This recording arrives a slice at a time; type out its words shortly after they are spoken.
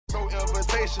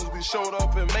invitations, we showed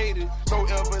up and made it. No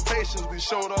invitations, we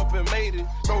showed up and made it.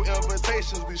 No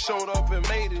invitations, we showed up and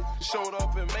made it. Showed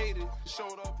up and made it.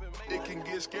 Showed up and made it. It can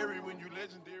get scary when you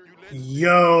legendary.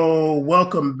 Yo,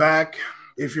 welcome back.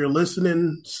 If you're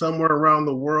listening somewhere around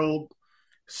the world,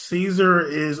 Caesar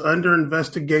is under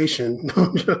investigation. No,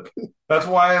 I'm joking. That's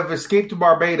why I've escaped to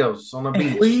Barbados on the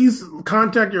beach. Please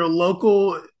contact your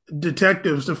local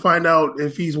detectives to find out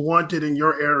if he's wanted in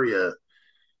your area.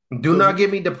 Do not get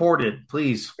me deported,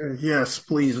 please. Yes,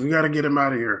 please. We got to get him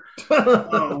out of here.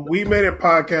 We Made It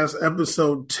podcast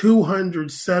episode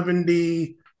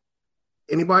 270.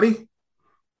 Anybody?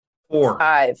 4.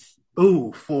 5.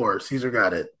 Ooh, 4. Caesar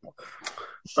got it.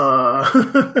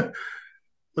 Let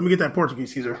me get that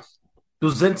Portuguese, Caesar.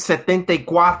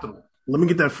 274. Let me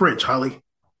get that French, Holly.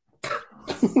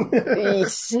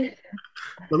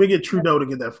 Let me get Trudeau to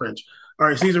get that French. All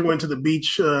right, Caesar went to the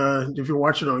beach. If you're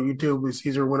watching on YouTube,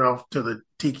 Caesar went off to the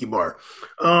tiki bar.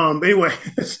 Anyway,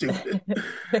 stupid.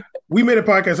 We Made a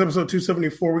podcast episode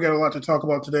 274. We got a lot to talk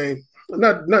about today.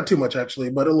 Not too much, actually,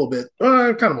 but a little bit.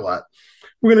 Kind of a lot.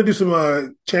 We're going to do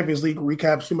some Champions League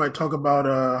recaps. We might talk about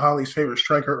Holly's favorite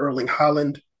striker, Erling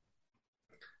Haaland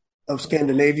of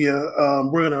Scandinavia.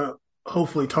 We're going to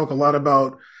hopefully talk a lot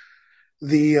about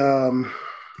the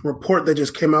report that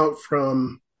just came out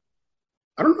from,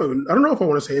 I don't know if I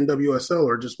want to say NWSL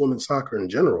or just women's soccer in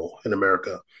general in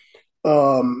America.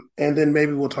 And then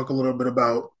maybe we'll talk a little bit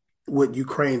about what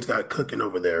Ukraine's got cooking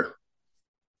over there.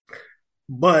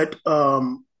 But,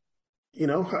 how's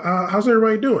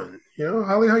everybody doing?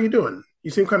 Holly, how you doing?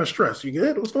 You seem kind of stressed. You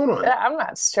good? What's going on? I'm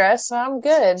not stressed. I'm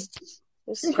good.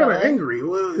 You seem kind of angry.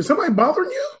 Is somebody bothering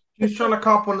you? She's trying to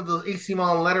cop one of those AC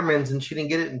Milan Lettermans and she didn't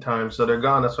get it in time, so they're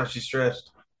gone. That's why she's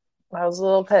stressed. I was a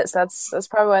little pissed. That's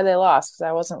probably why they lost, because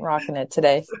I wasn't rocking it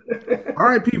today.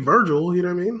 R.I.P. Virgil, you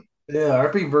know what I mean? Yeah,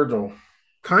 R.I.P. Virgil.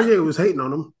 Kanye was hating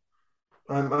on him.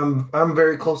 I'm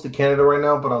very close to Canada right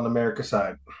now, but on America's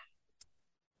side.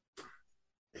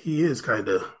 He is kind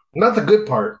of. Not the good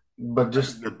part, but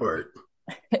just the good part.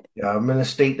 Yeah, I'm in a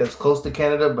state that's close to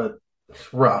Canada, but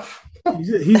it's rough.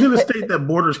 He's in a state that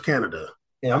borders Canada.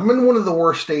 Yeah, I'm in one of the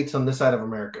worst states on this side of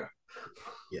America.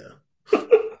 Yeah.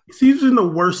 He's in the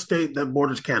worst state that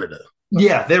borders Canada.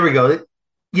 Yeah, there we go.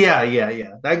 Yeah.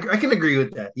 I can agree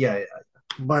with that. Yeah.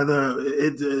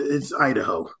 It's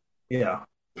Idaho. Yeah.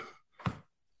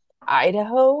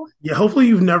 Idaho? Yeah, hopefully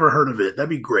you've never heard of it. That'd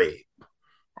be great.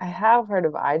 I have heard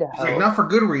of Idaho. Like, not for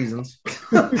good reasons.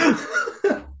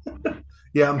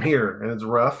 Yeah, I'm here, and it's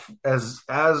rough. As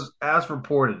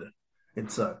reported,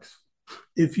 it sucks.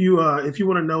 If you want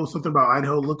to know something about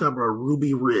Idaho, look up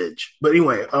Ruby Ridge. But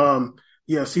anyway,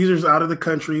 yeah, Caesar's out of the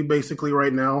country basically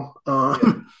right now,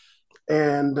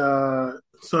 and so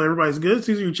everybody's good.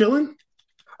 Caesar, you chilling?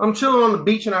 I'm chilling on the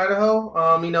beach in Idaho.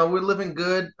 We're living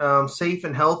good, safe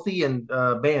and healthy, and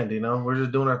banned. We're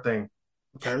just doing our thing.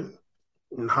 Okay.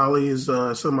 And Holly is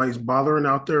somebody's bothering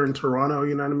out there in Toronto.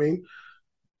 You know what I mean?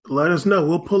 Let us know.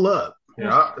 We'll pull up.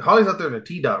 Yeah, Holly's out there in the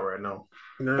T-dot right now.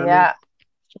 You know what yeah.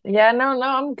 I mean? Yeah, no,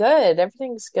 I'm good.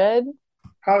 Everything's good.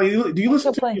 Holly, do you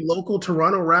listen to any local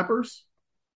Toronto rappers?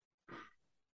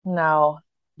 No.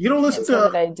 You don't listen to?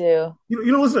 What I do.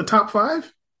 You don't listen to Top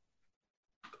 5?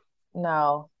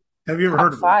 No. Have you ever Top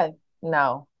heard of 5? it?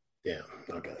 No. Yeah.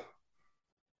 Okay.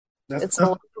 It's a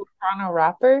local Toronto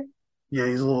rapper? Yeah,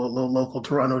 he's a little local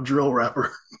Toronto drill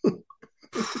rapper.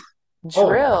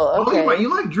 Drill. Okay. You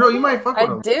like drill? You might fuck with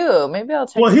him. I do. Maybe I'll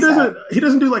check. Well, he out.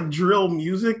 doesn't do like drill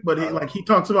music, but he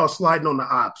talks about sliding on the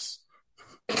ops.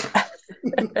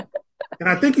 And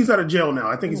I think he's out of jail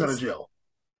now. 3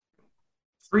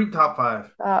 top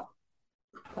 5. Top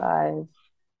 5.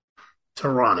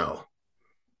 Toronto.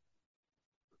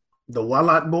 The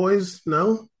Wallat Boys,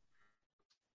 no?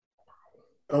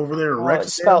 Over there in Rexdale.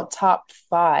 It's spelled top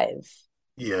 5.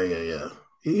 Yeah.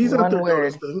 He's out there doing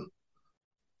his thing.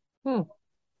 You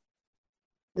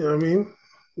know what I mean?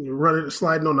 You're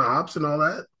sliding on the ops and all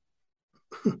that.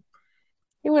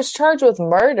 He was charged with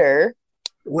murder.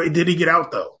 Wait, did he get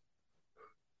out though?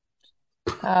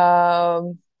 I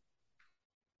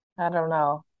don't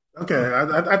know. Okay,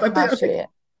 I think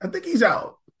he's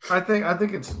out. I think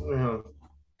it's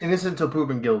innocent until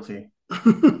proven guilty.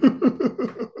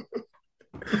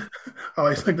 Oh,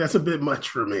 he's like, that's a bit much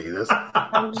for me.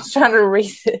 I'm just trying to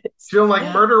read this. Feeling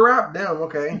like murder rap? Damn,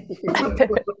 okay.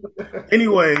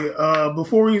 Anyway,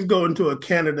 before we go into a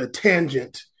Canada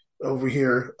tangent over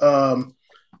here,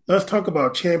 let's talk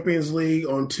about Champions League.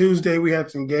 On Tuesday, we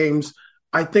had some games.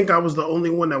 I think I was the only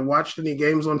one that watched any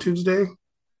games on Tuesday.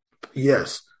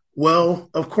 Yes. Well,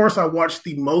 of course, I watched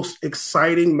the most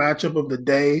exciting matchup of the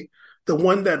day the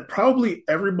one that probably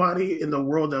everybody in the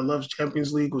world that loves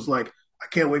Champions League was like, I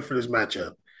can't wait for this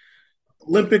matchup.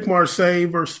 Olympique Marseille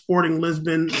versus Sporting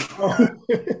Lisbon.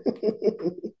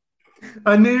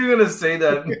 I knew you were going to say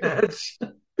that match.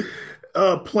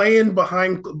 Playing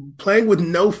with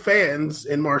no fans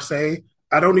in Marseille.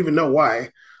 I don't even know why.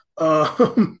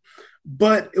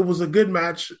 But it was a good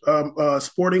match.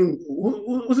 Sporting,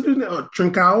 what was it?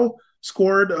 Trincao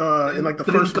scored in like the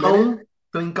first minute.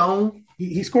 Trincao.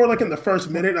 He scored like in the first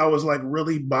minute. I was like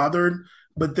really bothered.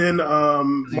 But then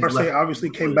Marseille obviously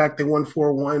came back. They won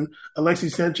 4-1.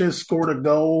 Alexis Sanchez scored a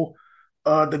goal.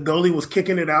 The goalie was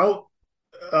kicking it out,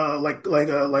 like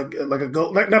a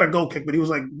goal, not a goal kick, but he was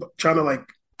like trying to like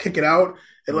kick it out.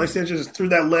 And Alexis Sanchez threw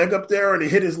that leg up there, and it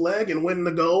hit his leg and went in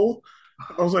the goal.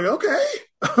 I was like, okay.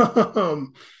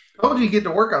 How did you get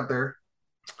to work out there?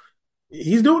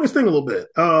 He's doing his thing a little bit.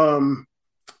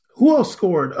 Who else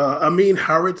scored? Amin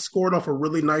Harit scored off a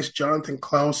really nice Jonathan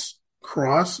Klaus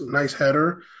cross, nice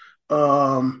header.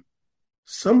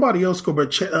 Somebody else scored,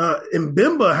 but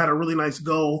Mbemba had a really nice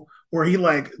goal where he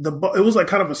like it was like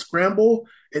kind of a scramble,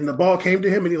 and the ball came to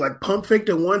him, and he like pump faked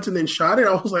it once and then shot it.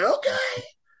 I was like, okay,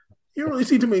 you don't really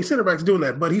see too many center backs doing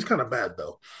that, but he's kind of bad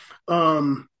though.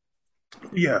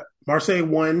 Yeah, Marseille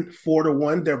won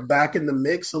 4-1. They're back in the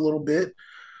mix a little bit.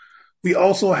 We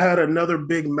also had another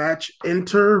big match,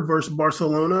 Inter versus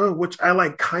Barcelona, which I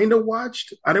like kind of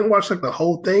watched. I didn't watch like the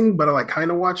whole thing, but I like kind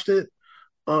of watched it.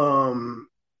 Inter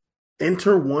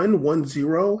won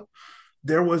 1-0.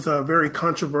 There was a very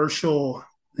controversial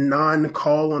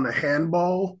non-call on a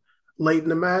handball late in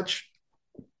the match.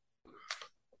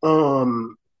 I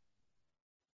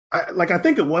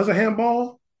think it was a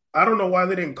handball. I don't know why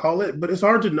they didn't call it, but it's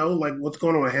hard to know like what's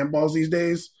going on with handballs these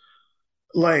days.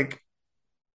 Like,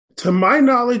 to my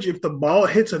knowledge, if the ball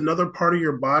hits another part of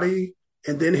your body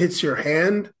and then hits your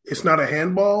hand, it's not a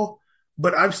handball.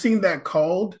 But I've seen that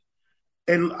called,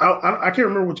 and I can't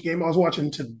remember which game I was watching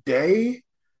today,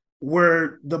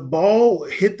 where the ball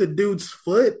hit the dude's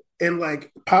foot and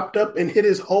like popped up and hit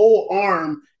his whole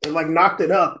arm and like knocked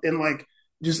it up, and like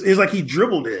just it's like he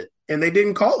dribbled it and they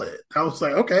didn't call it. I was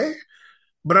like, okay.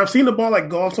 But I've seen the ball like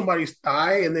go off somebody's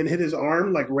thigh and then hit his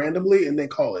arm like randomly and they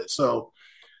call it. So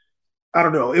I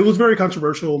don't know. It was very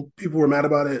controversial. People were mad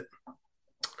about it.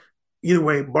 Either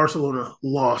way, Barcelona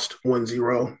lost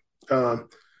 1-0.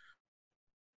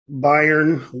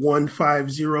 Bayern won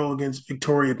 5-0 against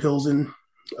Victoria Pilsen.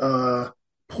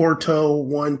 Porto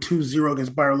won 2-0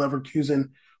 against Bayer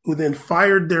Leverkusen, who then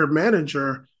fired their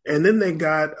manager, and then they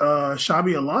got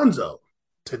Xabi Alonso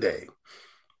today.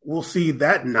 We'll see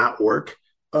that not work.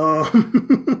 Also,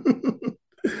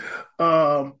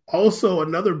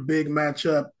 another big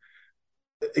matchup.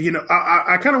 You know,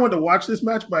 I kind of wanted to watch this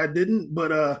match, but I didn't.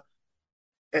 But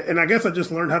and I guess I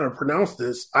just learned how to pronounce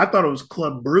this. I thought it was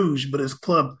Club Bruges, but it's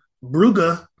Club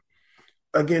Brugge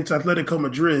against Atletico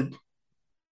Madrid.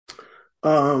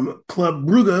 Club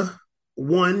Brugge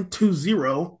won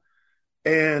 2-0,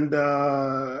 and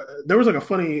there was like a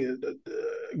funny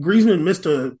Griezmann missed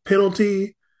a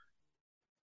penalty,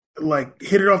 like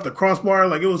hit it off the crossbar.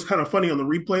 Like it was kind of funny on the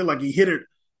replay. Like he hit it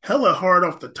hella hard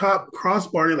off the top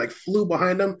crossbar. And he like flew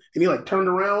behind him, and he like turned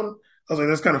around. I was like,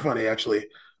 that's kind of funny actually.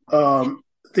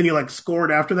 Then he like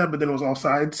scored after that, but then it was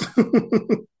offsides.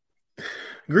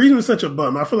 Griezmann's such a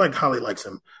bum. I feel like Holly likes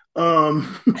him.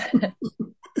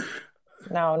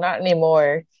 No, not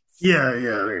anymore. Yeah,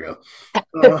 there you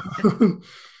go.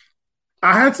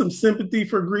 I had some sympathy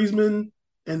for Griezmann,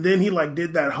 and then he like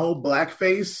did that whole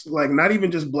blackface, like not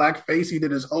even just blackface, he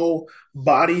did his whole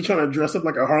body trying to dress up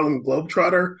like a Harlem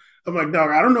Globetrotter. I'm like,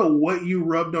 dog, I don't know what you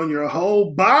rubbed on your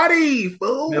whole body,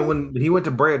 fool. And when he went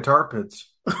to Brad Tar Pits.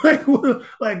 like,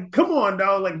 come on,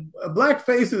 dog. Like,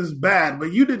 blackface is bad,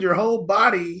 but you did your whole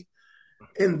body.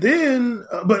 And then,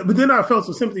 but then I felt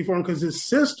some sympathy for him because his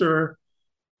sister,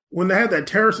 when they had that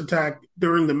terrorist attack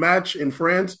during the match in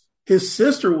France, his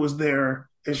sister was there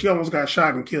and she almost got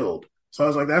shot and killed. So I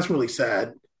was like, that's really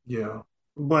sad. Yeah.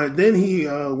 But then he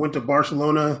went to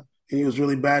Barcelona and he was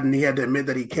really bad and he had to admit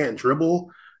that he can't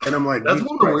dribble. And I'm like, that's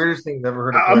one of the weirdest things I've ever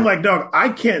heard of. I'm like, dog, I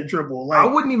can't dribble. Like, I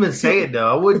wouldn't even say it though.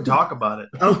 I wouldn't talk about it.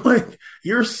 I'm like,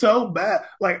 you're so bad.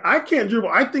 Like, I can't dribble.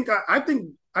 I think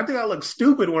I look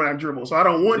stupid when I dribble, so I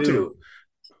don't want to.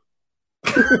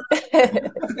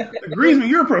 Griezmann,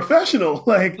 you're a professional.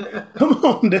 Like, come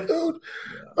on, dude.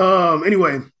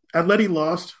 Anyway, Atleti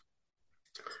lost.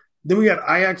 Then we got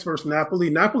Ajax versus Napoli.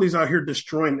 Napoli's out here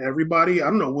destroying everybody. I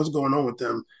don't know what's going on with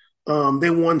them. They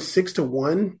won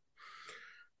 6-1.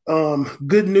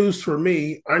 Good news for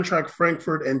me, Eintracht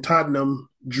Frankfurt and Tottenham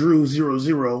drew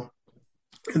 0-0.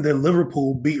 And then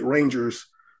Liverpool beat Rangers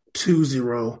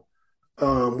 2-0.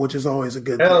 which is always a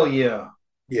good thing. Hell yeah.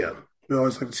 Yeah, we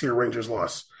always like to see a Rangers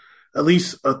loss. At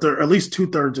least at least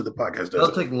 2/3 of the podcast does They'll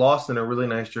it. take Lawson in really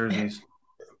nice jerseys.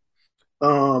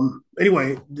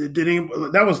 Anyway,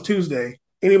 that was Tuesday.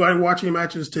 Anybody watching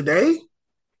matches today?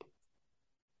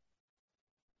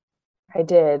 I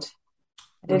did.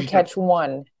 I What'd did you check? catch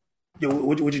one. Yeah,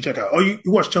 what'd you check out? Oh, you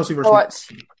watched Chelsea I versus.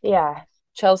 watched, yeah,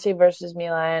 Chelsea versus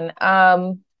Milan.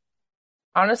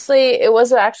 Honestly, it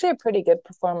was actually a pretty good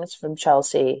performance from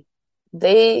Chelsea.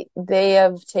 They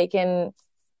have taken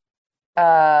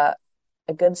uh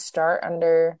a good start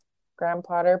under Graham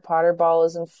Potter. Potter ball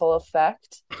is in full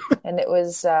effect, and it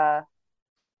was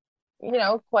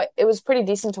quite it was pretty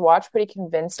decent to watch, pretty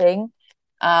convincing.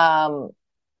 Um,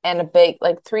 and a big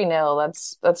like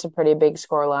 3-0, that's a pretty big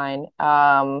score line.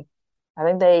 I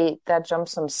think that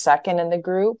jumps them second in the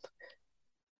group.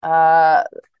 Uh,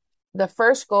 the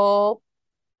first goal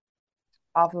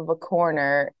off of a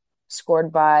corner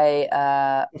scored by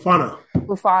Fofana.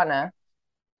 Fofana.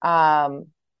 Um,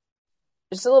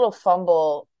 just a little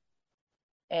fumble,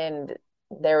 and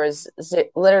there was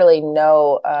literally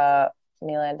no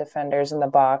Milan defenders in the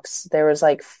box. There was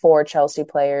like four Chelsea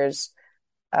players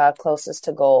closest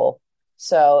to goal.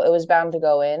 So it was bound to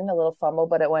go in, a little fumble,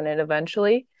 but it went in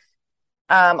eventually.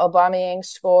 Aubameyang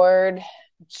scored,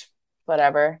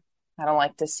 whatever. I don't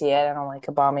like to see it. I don't like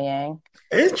Aubameyang.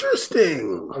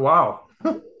 Interesting. Wow.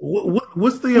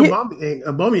 What's the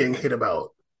Aubameyang hate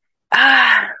about?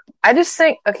 I just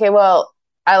think, okay, well,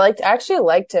 actually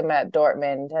liked him at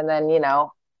Dortmund, and then,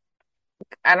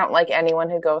 I don't like anyone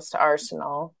who goes to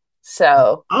Arsenal.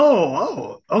 So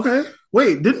Okay.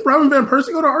 Wait, didn't Robin van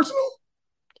Persie go to Arsenal?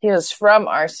 he was from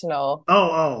Arsenal.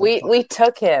 We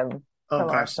took him from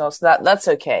Okay. Arsenal, so that's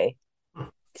okay.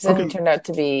 Because then he Okay. turned out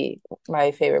to be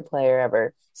my favorite player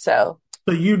ever. So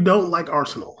So you don't like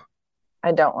Arsenal?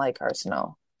 I don't like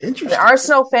Arsenal. Interesting. The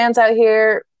Arsenal fans out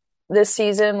here this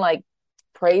season, like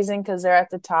praising because they're at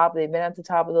the top. They've been at the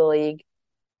top of the league.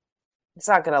 It's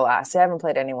not going to last. They haven't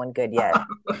played anyone good yet.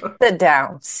 Sit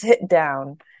down. Sit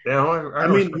down. Yeah, I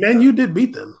mean, Man U did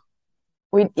beat them.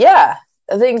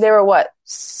 I think they were what?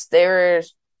 They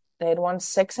had won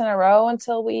 6 in a row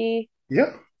until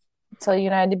Yeah.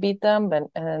 United beat them,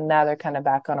 and now they're kind of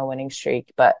back on a winning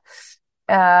streak. But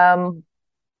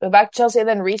back to Chelsea, and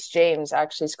then Reece James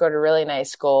actually scored a really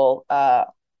nice goal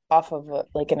off of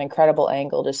like an incredible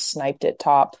angle, just sniped it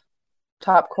top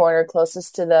corner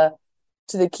closest to the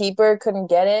keeper, couldn't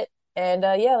get it, and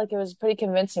like it was pretty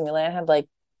convincing. Milan had like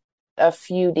a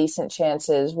few decent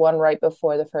chances, one right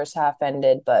before the first half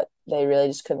ended, but they really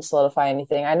just couldn't solidify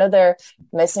anything. I know they're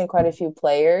missing quite a few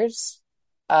players,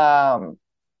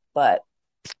 but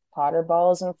Potter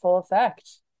ball is in full effect.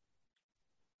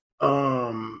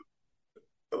 At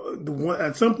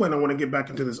some point, I want to get back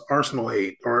into this Arsenal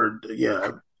hate,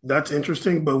 that's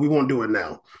interesting, but we won't do it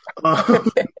now.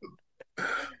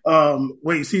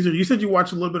 Wait, Caesar, you said you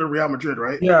watched a little bit of Real Madrid,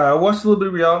 right? Yeah, I watched a little bit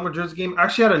of Real Madrid's game. I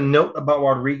actually had a note about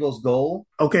Rodrigo's goal.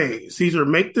 Okay, Caesar,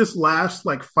 make this last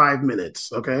like 5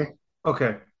 minutes, okay?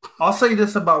 Okay. I'll say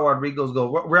this about Rodrigo's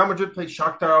goal. Real Madrid played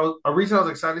Shakhtar. A reason I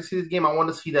was excited to see this game, I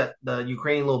wanted to see that the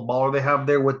Ukrainian little baller they have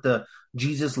there with the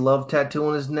Jesus love tattoo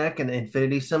on his neck and the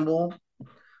infinity symbol.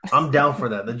 I'm down for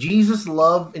that. The Jesus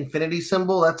love infinity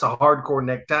symbol, that's a hardcore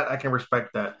neck tat. I can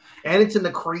respect that. And it's in the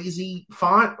crazy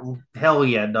font. Hell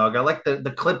yeah, dog. I like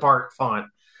the clip art font.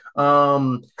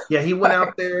 Yeah, he went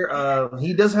out there.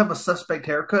 He does have a suspect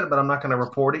haircut, but I'm not going to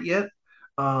report it yet.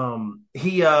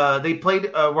 They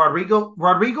played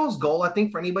Rodrigo's goal. I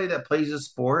think for anybody that plays this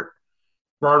sport,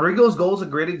 Rodrigo's goal is a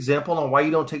great example on why you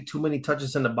don't take too many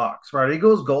touches in the box.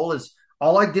 Rodrigo's goal is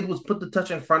all I did was put the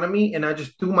touch in front of me and I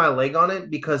just threw my leg on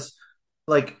it because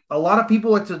like a lot of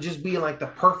people like to just be in like the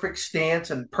perfect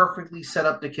stance and perfectly set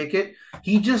up to kick it.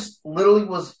 He just literally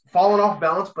was falling off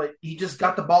balance, but he just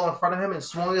got the ball in front of him and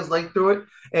swung his leg through it.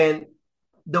 And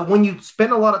when you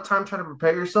spend a lot of time trying to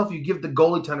prepare yourself, you give the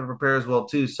goalie time to prepare as well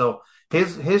too. So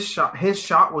his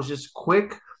shot was just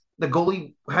quick. The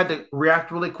goalie had to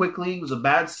react really quickly. It was a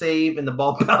bad save, and the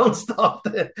ball bounced off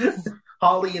the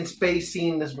Holly and Space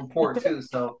seeing this report too.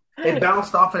 So it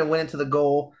bounced off and it went into the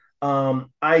goal.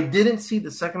 I didn't see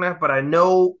the second half, but I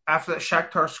know after that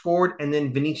Shakhtar scored, and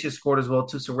then Vinicius scored as well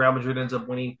too. So Real Madrid ends up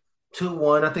winning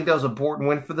 2-1. I think that was an important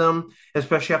win for them,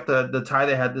 especially after the tie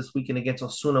they had this weekend against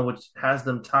Osasuna, which has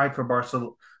them tied for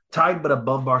Barcelona, tied but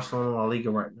above Barcelona La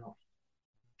Liga right now.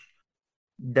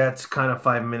 That's kind of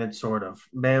 5 minutes, sort of.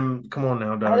 Bam, come on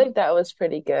now, dog. I think that was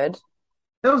pretty good.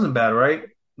 That wasn't bad, right?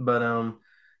 But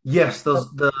yes,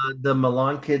 the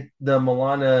Milan kid, the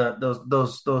Milan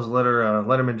those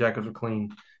Letterman jackets were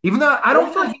clean. Even though I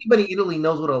don't feel like anybody in Italy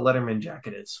knows what a Letterman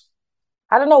jacket is.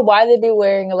 I don't know why they'd be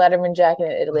wearing a Letterman jacket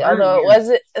in Italy. Very Although it weird.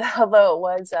 was, although it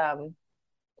was, I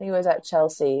think it was at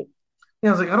Chelsea. Yeah,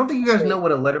 I was like, I don't think you guys know Sweet.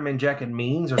 what a Letterman jacket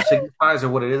means or signifies or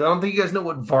what it is. I don't think you guys know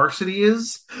what varsity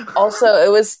is. Also, it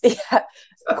was yeah,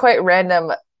 quite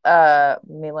random.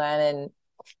 Milan and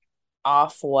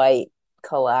Off-White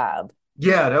collab.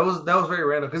 Yeah, that was very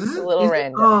random because It's a little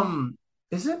random.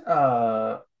 is it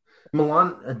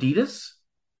Milan Adidas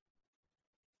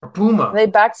or Puma? They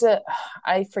back to,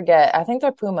 I forget. I think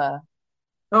they're Puma.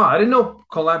 Oh, I didn't know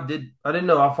collab did. I didn't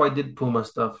know Off White did Puma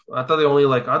stuff. I thought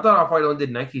Off White only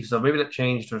did Nike stuff. Maybe that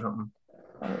changed or something.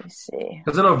 Let me see.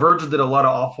 Because I know Virgil did a lot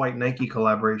of Off White Nike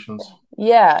collaborations.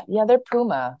 Yeah, yeah, they're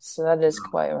Puma. So that is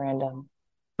quite random.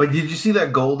 But did you see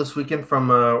that goal this weekend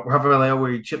from Rafael Leao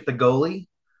where he chipped the goalie?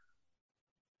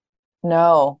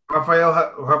 No, Rafael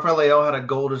Leao had a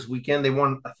goal this weekend. They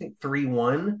won, I think,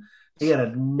 3-1. He had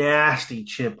a nasty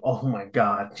chip. Oh my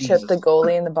God, chip the Jesus.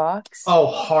 goalie in the box. Oh,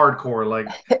 hardcore. Like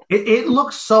it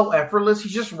looks so effortless.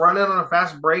 He's just running on a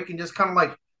fast break and just kind of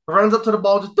like runs up to the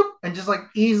ball, just doop, and just like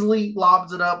easily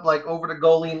lobs it up like over the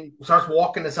goalie and starts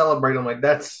walking to celebrate. I'm like,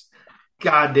 that's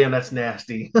goddamn, that's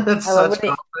nasty. That's I love such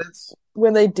confidence.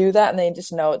 when they do that and they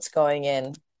just know it's going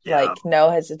in. Yeah, Like no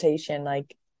hesitation,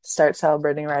 like start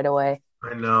celebrating right away.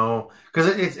 I know. Because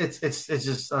it's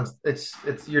just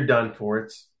it's you're done for.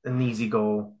 It's an easy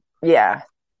goal. Yeah.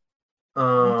 Um,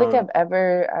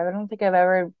 I don't think I've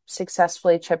ever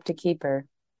successfully tripped a keeper.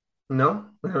 no,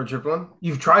 never tripped one.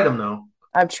 You've tried them though.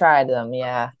 I've tried them,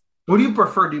 yeah. What do you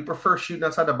prefer? Do you prefer shooting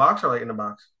outside the box or like in the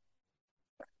box?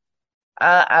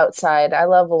 Outside. I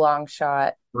love a long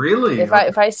shot. Really?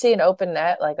 If I see an open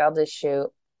net, like I'll just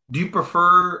shoot. Do you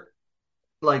prefer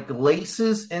like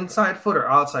laces inside foot or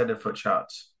outside the foot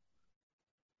shots?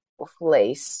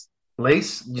 Lace.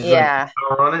 Lace? You just like Yeah.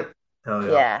 power on it? Hell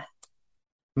yeah. Yeah.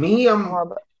 Me, More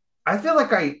about, I feel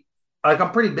like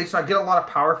I'm pretty big, so I get a lot of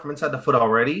power from inside the foot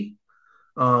already.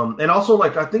 And also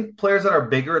like I think players that are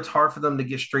bigger, it's hard for them to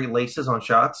get straight laces on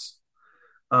shots.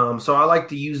 So I like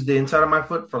to use the inside of my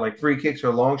foot for like free kicks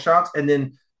or long shots, and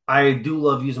then I do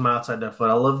love using my outside that foot.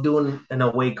 I love doing an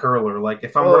away curler. Like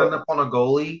if I'm running oh, up on a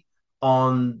goalie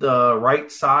on the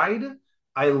right side,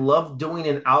 I love doing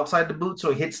an outside the boot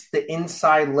so it hits the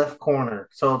inside left corner.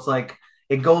 So it's like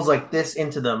it goes like this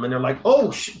into them, and they're like,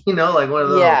 "Oh, like one of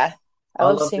those." yeah. I I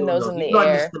love love seeing doing those those. in Even the though I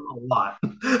miss air. them a lot.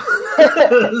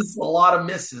 It's a lot of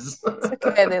misses. It's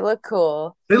okay. They look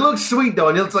cool. They look sweet though,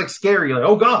 and it looks like scary. Like,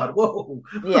 oh God, whoa.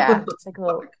 Yeah. It's like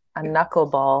a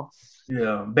knuckleball.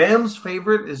 Yeah, Bam's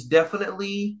favorite is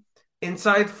definitely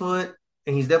inside foot,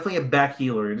 and he's definitely a back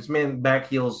healer. This man back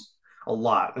heals a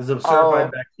lot. He's a certified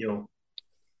Oh, back heel.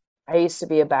 I used to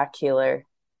be a back healer.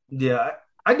 Yeah,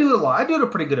 I do it a lot. I do it a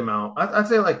pretty good amount. I'd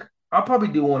say like I'll probably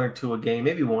do one or two a game,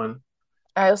 maybe one.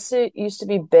 I also used to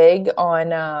be big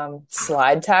on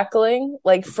slide tackling,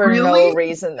 like for no Really?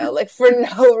 reason though, like for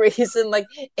no reason, like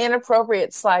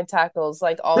inappropriate slide tackles,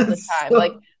 like all the time.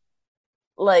 So,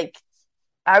 Like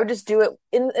I would just do it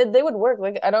and they would work.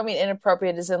 Like I don't mean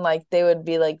inappropriate as in like they would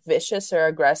be like vicious or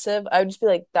aggressive. I would just be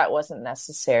like, that wasn't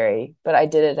necessary, but I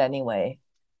did it anyway.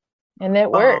 And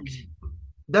it um, worked.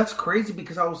 that's crazy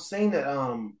because I was saying that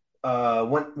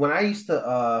when I used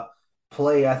to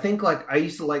play, I think like I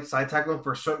used to like side tackling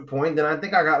for a certain point. Then I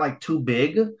think I got like too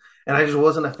big, and I just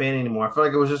wasn't a fan anymore. I feel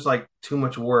like it was just like too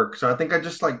much work. So I think I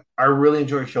just like I really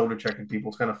enjoy shoulder checking people.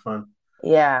 It's kind of fun.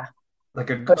 Yeah.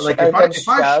 Push Like a good if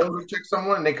I shove. shoulder check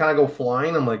someone and they kind of go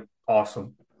flying, I'm like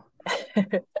awesome.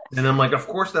 And I'm like, of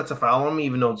course that's a foul on me,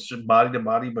 even though it's just body to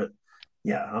body. But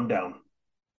yeah, I'm down.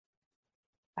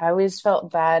 I always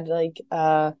felt bad, like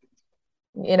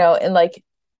in like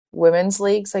women's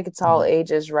leagues, like it's all Mhm.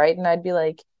 ages, right? And I'd be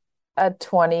like a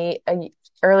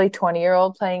early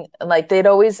 20-year-old playing, and like they'd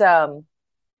always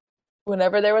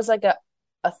whenever there was like a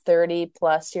 30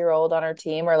 plus year old on our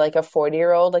team or like a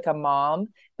 40-year-old, like a mom,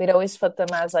 we'd always put them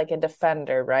as like a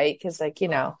defender, right? Because like,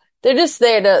 they're just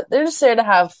there to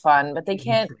have fun, but they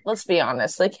can't, let's be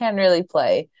honest, they can't really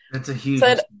play. That's a So huge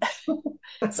I'd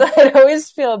mistake. so I'd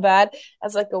always feel bad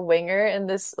as like a winger, and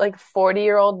this like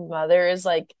 40-year-old mother is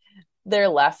like their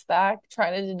left back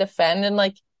trying to defend, and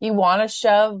like you want to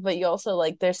shove, but you also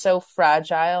like they're so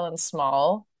fragile and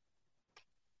small.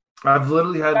 I've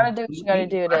literally Gotta had do what you gotta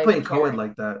do I to play in co-ed carry.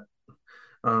 like that.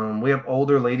 We have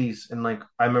older ladies, and like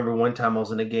I remember one time I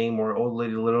was in a game where an old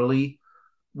lady literally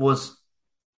was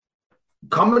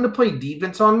coming to play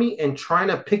defense on me and trying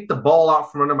to pick the ball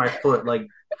out from under my foot. Like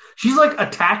she's like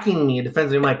attacking me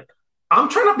defensively. I'm like, I'm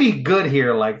trying to be good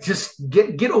here. Like just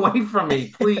get away from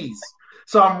me, please.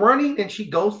 So I'm running and she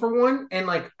goes for one, and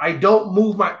like I don't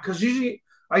move my because usually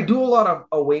I do a lot of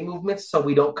away movements so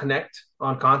we don't connect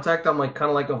on contact. I'm like kind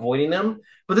of like avoiding them.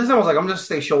 But this time I was like, I'm just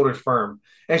stay shoulders firm.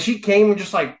 And she came and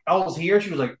just like I was here.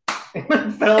 She was like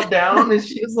and fell down and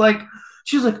she was like,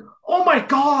 oh my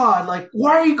God, like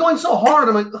why are you going so hard?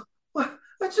 I'm like, what?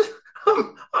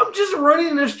 I'm just running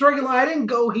in a straight line. I didn't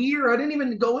go here. I didn't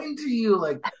even go into you.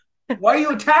 Like, why are you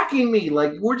attacking me?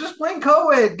 Like, we're just playing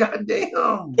co-ed. God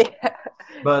damn. Yeah.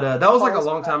 But that was like a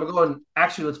long time ago. And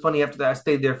actually, what's funny after that, I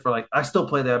stayed there for like, I still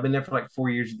play there. I've been there for like 4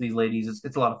 years with these ladies.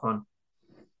 It's a lot of fun.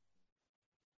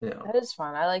 Yeah. That is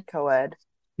fun. I like co-ed.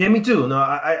 Yeah, me too. No,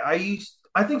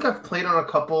 I think I've played on a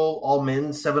couple all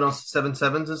men's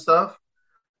 7-on-7 and stuff.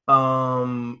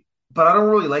 But I don't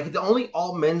really like it. The only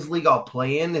all men's league I'll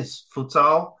play in is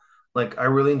futsal. Like I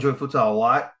really enjoy futsal a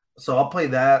lot. So I'll play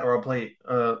that or I'll play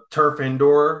turf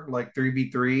indoor, like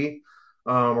 3v3,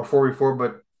 or 4v4,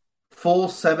 but full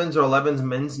sevens or 11s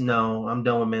men's, no, I'm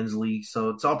done with men's league. So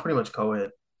it's all pretty much co-ed.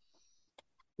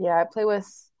 Yeah, I play with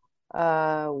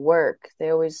work. They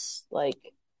always like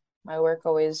my work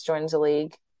always joins a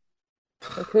league.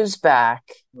 Like who's back?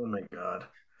 Oh my God.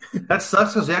 That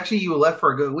sucks because actually you left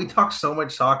for a good. We talked so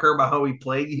much soccer about how we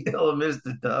played. You missed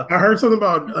it. I heard something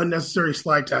about unnecessary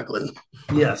slide tackling.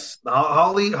 Yes,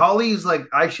 Holly's like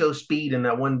I show speed in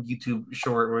that one YouTube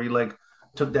short where he like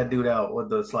took that dude out with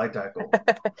the slide tackle.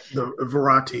 The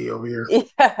Verratti over here.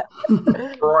 Yeah.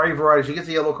 Variety. She gets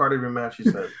a yellow card every match. She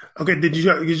said. Okay, did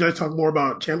you guys talk more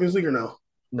about Champions League or no?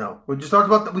 No, we just talked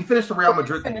about we finished the Real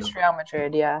Madrid. Finished Real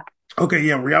Madrid, yeah. Okay,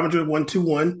 yeah, Real Madrid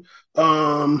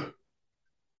 1-2-1.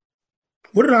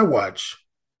 What did I watch?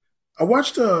 I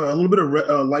watched a little bit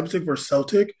of Leipzig versus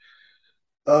Celtic.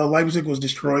 Leipzig was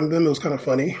destroying them. It was kind of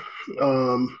funny.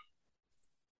 I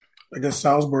guess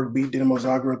Salzburg beat Dinamo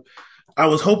Zagreb. I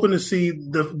was hoping to see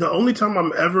the only time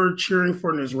I'm ever cheering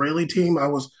for an Israeli team, I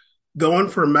was going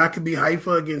for Maccabi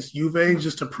Haifa against Juve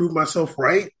just to prove myself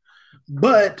right.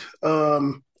 But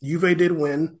Juve did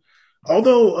win.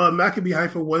 Although Maccabi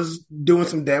Haifa was doing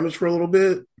some damage for a little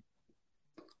bit,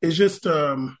 it's just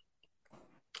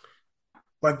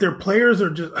like their players are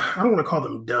just, I don't want to call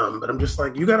them dumb, but I'm just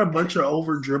like, you got a bunch of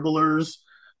over dribblers.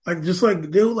 Like, just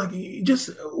like, they'll like, just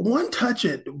one touch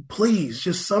it, please,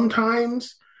 just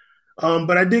sometimes.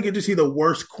 But I did get to see the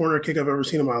worst corner kick I've ever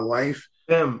seen in my life.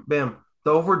 Bam. The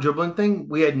over dribbling thing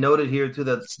we had noted here too.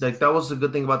 That like that was the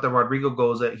good thing about the Rodrigo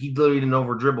goal is that he literally didn't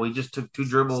over dribble. He just took two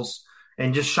dribbles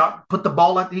and just put the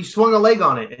ball he swung a leg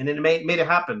on it and it made it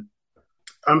happen.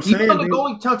 I'm saying even though the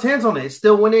goalie touched hands on it, it's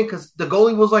still winning because the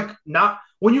goalie was like not.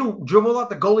 When you dribble out,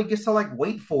 the goalie gets to like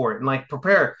wait for it and like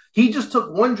prepare. He just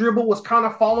took one dribble, was kind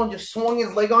of following, just swung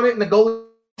his leg on it, and the goalie.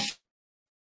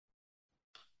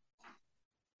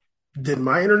 Did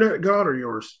my internet go out or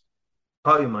yours?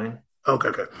 Probably mine.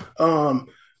 Okay.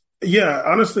 Yeah,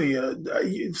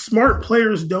 honestly, smart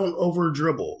players don't over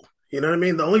dribble. You know what I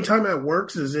mean? The only time that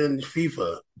works is in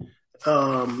FIFA.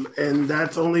 And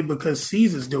that's only because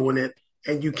C's is doing it,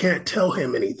 and you can't tell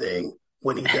him anything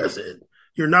when he does it.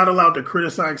 You're not allowed to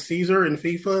criticize Caesar in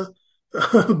FIFA,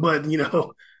 but you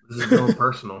know, this is going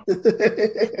personal.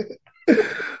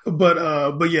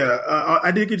 but yeah,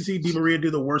 I did get to see Di Maria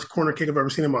do the worst corner kick I've ever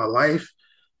seen in my life.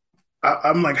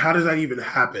 I'm like, how does that even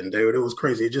happen, dude? It was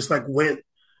crazy. It just like went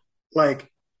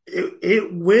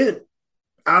it went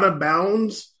out of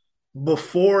bounds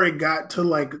before it got to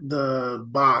like the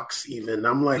box. Even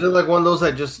I'm like, is it like one of those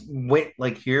that just went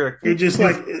like here? It just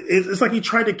like it's like he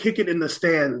tried to kick it in the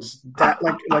stands, that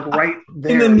like right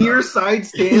there in the near side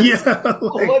stands. Yeah, like,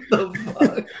 what the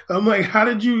fuck? I'm like, how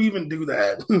did you even do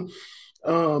that?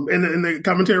 And the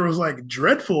commentator was like,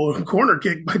 dreadful corner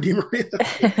kick by Di Maria.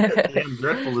 Damn,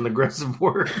 dreadful and aggressive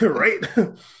word, right?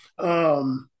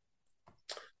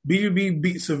 BUB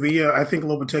beat Sevilla. I think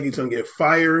Lopetegui's gonna get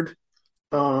fired.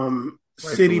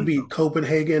 City beat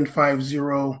Copenhagen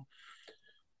 5-0.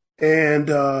 And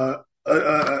a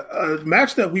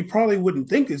match that we probably wouldn't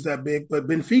think is that big, but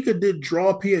Benfica did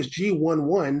draw PSG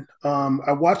 1-1.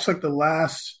 I watched like the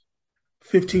last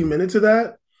 15 minutes of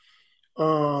that.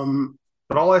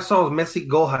 But all I saw was Messi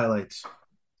goal highlights.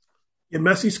 Yeah,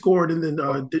 Messi scored, and then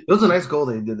it was a nice goal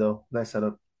they did though. Nice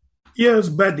setup. Yeah, it was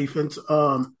bad defense.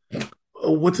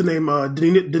 What's the name?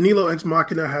 Danilo Ex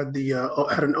Machina had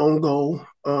an own goal.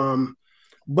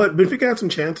 But Benfica had some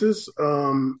chances.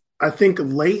 I think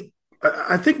late.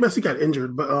 I think Messi got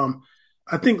injured, but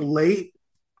I think late.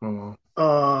 It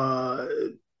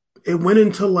went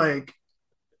into like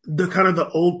the kind of the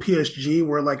old PSG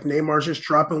where like Neymar's just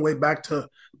dropping way back to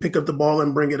pick up the ball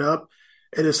and bring it up,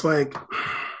 and it's like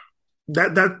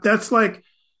that's like.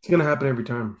 It's gonna happen every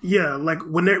time. Yeah, like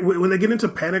when they get into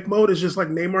panic mode, it's just like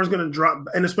Neymar's gonna drop,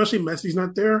 and especially Messi's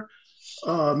not there.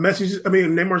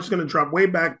 Neymar's just gonna drop way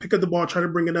back, pick up the ball, try to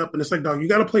bring it up, and it's like, dog, you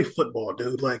got to play football,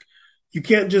 dude. Like, you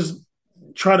can't just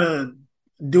try to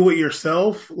do it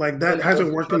yourself. Like that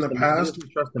hasn't worked in the past.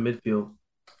 Trust the midfield.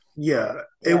 Yeah,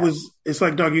 it's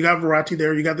like, dog, you got Verratti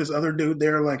there, you got this other dude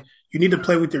there. Like, you need to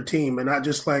play with your team and not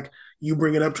just like you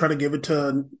bring it up, try to give it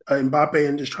to Mbappe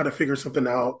and just try to figure something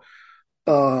out.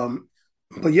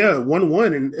 But yeah,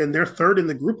 1-1, and they're third in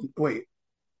the group. Wait,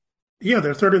 yeah,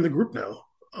 they're third in the group now.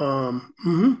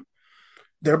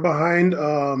 They're behind.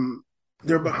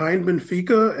 They're behind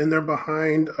Benfica, and they're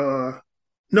behind.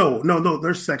 No,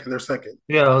 they're second. They're second.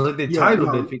 Yeah, I was like they tied with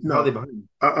Benfica. No, how are they behind?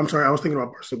 I'm sorry, I was thinking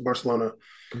about Barcelona.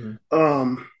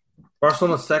 Mm-hmm.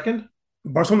 Barcelona's second.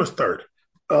 Barcelona's third.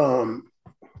 Where'd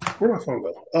my phone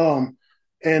go?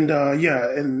 And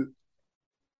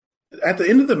at the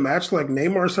end of the match, like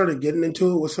Neymar started getting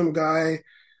into it with some guy.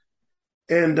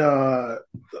 And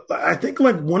I think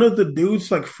like one of the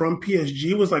dudes like from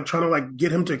PSG was like trying to like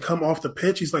get him to come off the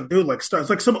pitch. He's like, dude, like start. It's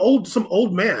like some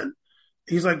old man.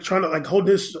 He's like trying to like hold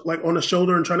this like on the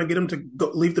shoulder and trying to get him to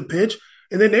leave the pitch.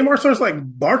 And then Neymar starts like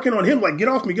barking on him, like get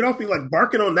off me, like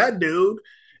barking on that dude.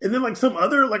 And then like some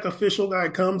other like official guy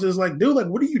comes and is like, dude, like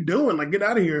what are you doing? Like get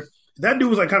out of here. That dude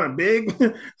was like kind of big.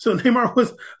 So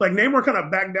Neymar kind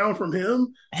of backed down from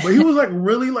him, but he was like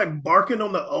really like barking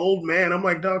on the old man. I'm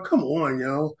like, dog, come on,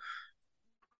 yo.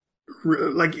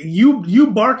 Like you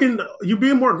barking, you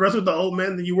being more aggressive with the old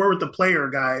man than you were with the player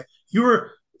guy. You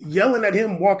were yelling at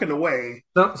him walking away.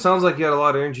 Sounds like you had a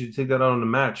lot of energy to take that out on the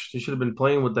match. You should have been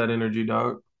playing with that energy,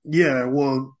 dog. Yeah,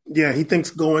 well, yeah, he thinks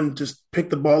going just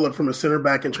pick the ball up from a center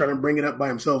back and trying to bring it up by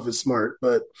himself is smart,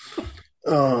 but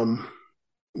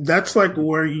that's like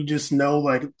where you just know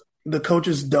like the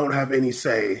coaches don't have any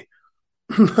say.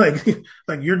 like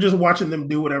you're just watching them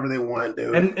do whatever they want to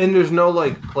do. And there's no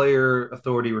like player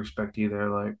authority respect either.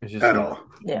 Like it's just at all.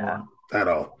 Yeah. At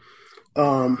all.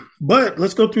 But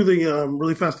let's go through the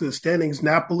really fast through the standings.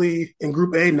 Napoli in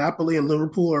Group A, Napoli and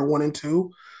Liverpool are 1 and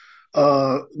 2.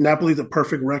 Napoli the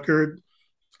perfect record.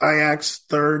 Ajax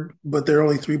third, but they're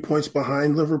only 3 points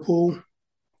behind Liverpool.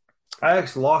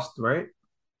 Ajax lost, right?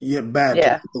 Yeah, bad.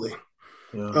 Yeah. Technically.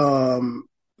 Yeah.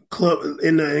 Club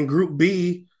in Group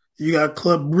B, you got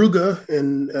Club Brugge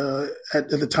and at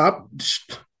the top,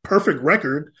 perfect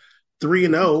record,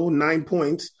 3-0, 9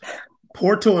 points.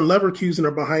 Porto and Leverkusen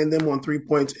are behind them on 3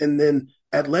 points, and then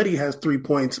Atleti has 3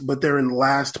 points, but they're in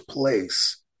last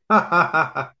place.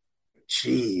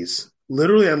 Jeez,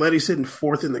 literally, Atleti's sitting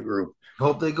fourth in the group.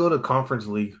 Hope they go to Conference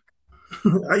League.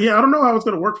 Yeah, I don't know how it's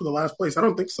going to work for the last place. I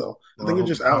don't think so. I think it's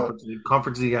just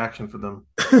Conference League action for them.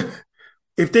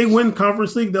 If they win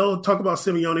Conference League, they'll talk about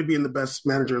Simeone being the best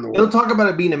manager in the world. They'll talk about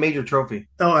it being a major trophy.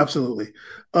 Oh, absolutely.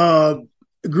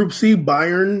 Group C,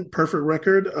 Bayern, perfect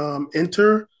record.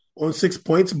 Inter on 6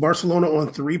 points. Barcelona on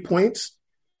 3 points.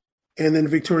 And then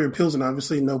Victoria Pilsen,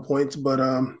 obviously, no points. But,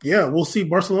 yeah, we'll see.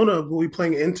 Barcelona will be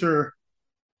playing Inter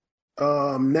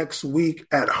next week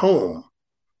at home.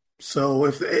 So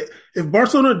if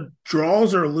Barcelona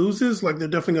draws or loses, like they're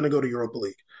definitely going to go to Europa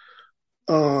League.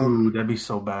 Ooh, that'd be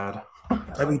so bad.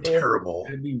 That'd be terrible.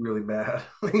 That'd be really bad.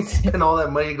 They spend all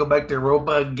that money to go back to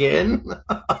Europa again.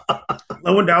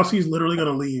 Lewandowski's literally going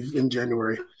to leave in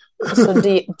January. So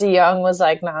De Jong was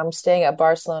like, "Nah, I'm staying at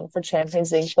Barcelona for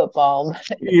Champions League football."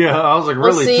 Yeah, I was like,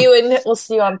 "Really? We'll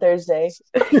see you on Thursday."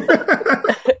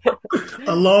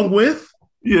 Along with?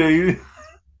 Yeah.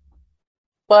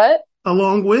 What?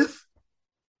 Along with?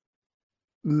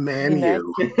 Man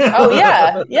U.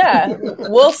 Oh, yeah.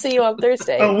 We'll see you on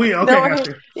Thursday. Oh, okay,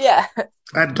 gotcha. Yeah.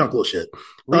 I had to talk a little shit.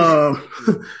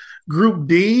 Group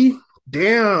D,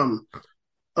 damn.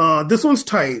 This one's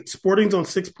tight. Sporting's on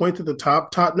 6 points at the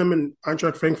top. Tottenham and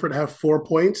Eintracht Frankfurt have 4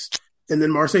 points. And then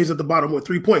Marseille's at the bottom with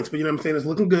 3 points. But you know what I'm saying? It's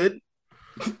looking good.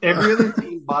 Every other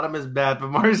team bottom is bad, but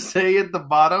Marseille at the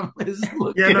bottom is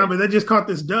looking... Yeah, no, but they just caught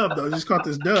this dub, though. You know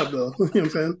what I'm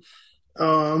saying?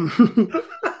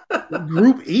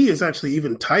 Group E is actually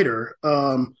even tighter.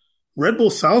 Red Bull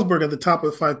Salzburg at the top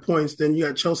with 5 points. Then you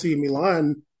got Chelsea and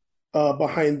Milan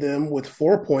behind them with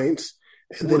 4 points.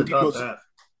 And then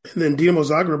Dinamo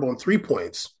Zagreb on 3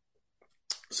 points.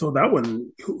 So that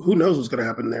one, who knows what's going to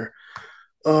happen there.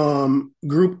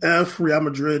 Group F, Real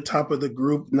Madrid, top of the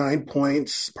group, 9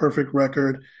 points, perfect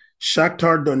record.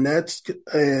 Shakhtar Donetsk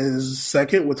is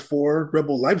second with 4. Red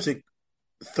Bull Leipzig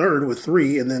third with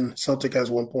 3, and then Celtic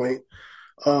has 1 point.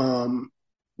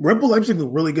 Red Bull Leipzig look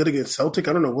really good against Celtic.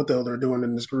 I don't know what the hell they're doing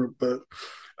in this group, but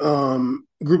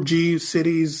Group G,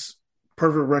 Cities,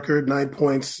 perfect record, 9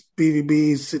 points.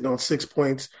 BVB sitting on 6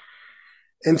 points.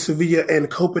 And Sevilla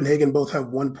and Copenhagen both have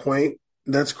 1 point.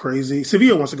 That's crazy.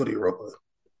 Sevilla wants to go to Europa.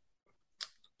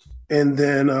 And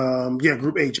then,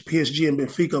 Group H, PSG and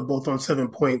Benfica both on 7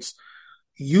 points.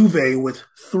 Juve with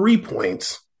 3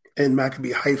 points, and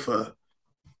Maccabi Haifa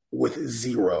with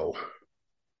 0.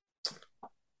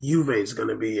 Juve is going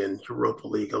to be in Europa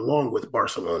League along with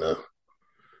Barcelona.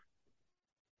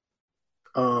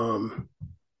 But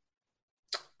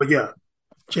yeah,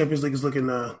 Champions League is looking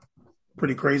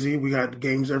pretty crazy. We got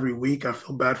games every week. I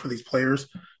feel bad for these players.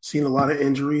 Seen a lot of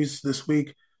injuries this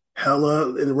week.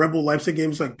 Hella in the Red Bull Leipzig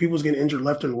games, like people's getting injured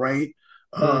left and right.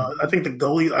 I think the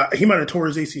goalie, he might have tore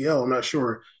his ACL. I'm not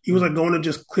sure. He was like going to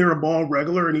just clear a ball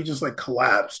regular, and he just like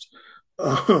collapsed.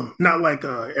 Not like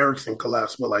Eriksson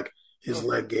collapsed, but like his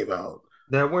leg gave out.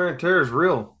 That wear and tear is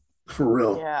real. For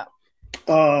real. Yeah.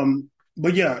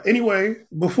 But yeah, anyway,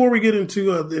 before we get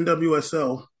into the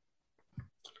NWSL,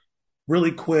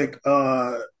 really quick,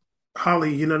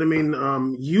 Holly, you know what I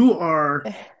mean? You are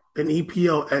an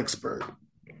EPL expert.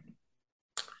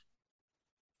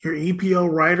 Your EPL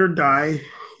ride or die, you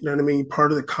know what I mean?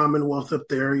 Part of the Commonwealth up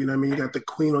there, you know what I mean? You got the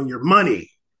queen on your money.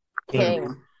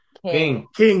 King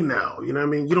now, you know what I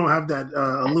mean? You don't have that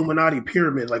Illuminati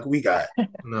pyramid like we got.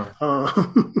 No.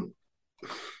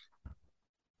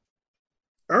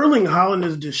 Erling Haaland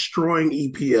is destroying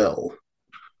EPL.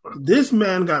 This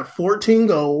man got 14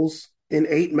 goals in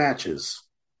 8 matches.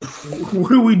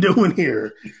 What are we doing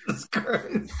here?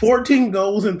 14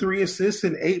 goals and 3 assists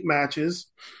in 8 matches.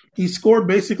 He scored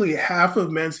basically half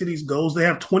of Man City's goals. They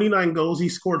have 29 goals. He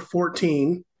scored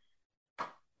 14.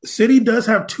 City does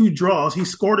have 2 draws. He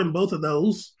scored in both of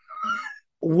those.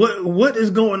 What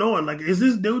is going on? Like, is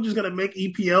this dude just going to make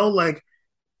EPL like?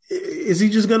 Is he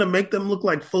just going to make them look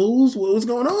like fools? What's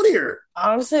going on here?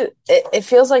 Honestly, it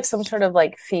feels like some sort of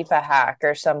like FIFA hack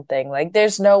or something. Like,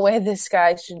 there's no way this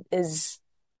guy is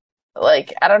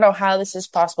like, I don't know how this is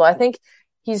possible. I think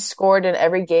he's scored in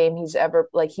every game he's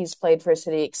played for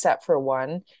City except for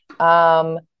one.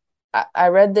 I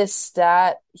read this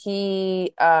stat.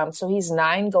 So he's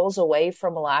 9 goals away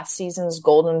from last season's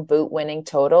Golden Boot winning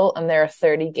total, and there are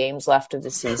 30 games left of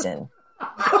the season.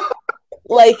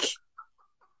 Like,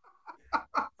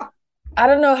 I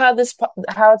don't know how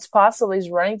it's possible. He's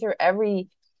running through every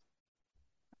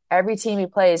team he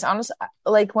plays. Honestly,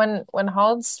 like when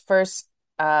Haaland's first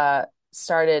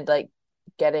started like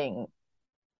getting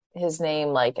his name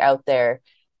like out there,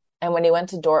 and when he went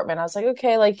to Dortmund, I was like,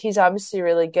 okay, like he's obviously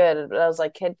really good. But I was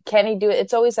like, can he do it?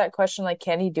 It's always that question, like,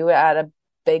 can he do it at a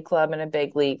big club in a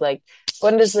big league? Like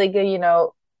Bundesliga, you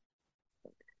know,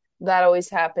 that always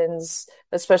happens,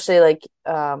 especially like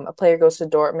a player goes to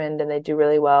Dortmund and they do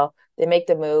really well. They make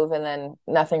the move and then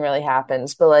nothing really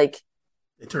happens. But like,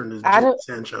 they turned into Jadon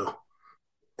Sancho.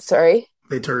 Sorry?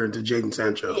 They turned into Jadon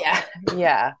Sancho.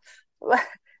 Yeah.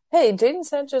 Hey, Jadon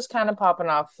Sancho's kind of popping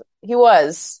off. He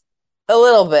was a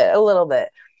little bit.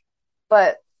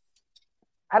 But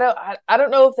I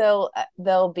don't know if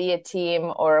they'll be a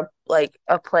team or like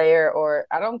a player, or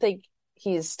I don't think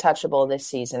he's touchable this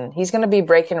season. He's going to be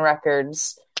breaking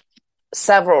records,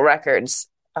 several records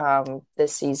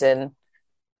this season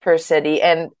for City.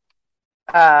 And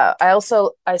I saw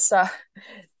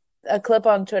a clip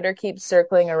on Twitter keeps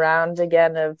circling around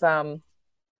again of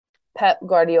Pep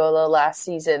Guardiola last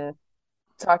season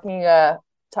talking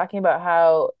about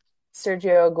how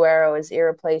Sergio Aguero is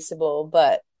irreplaceable,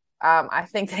 but I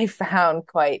think they found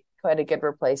quite a good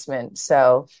replacement.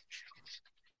 So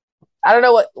I don't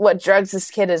know what drugs this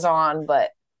kid is on,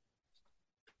 but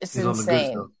it's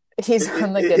insane. He's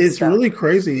on the good stuff. It's really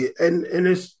crazy, and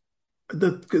it's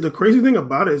the crazy thing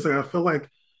about it is like I feel like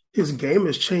his game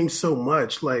has changed so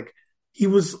much. Like he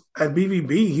was at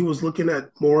BVB, he was looking at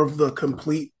more of the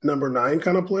complete number 9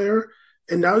 kind of player,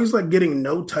 and now he's like getting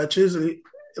no touches, and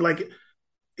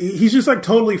he's just like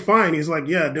totally fine. He's like,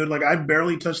 yeah, dude, like I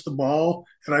barely touch the ball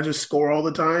and I just score all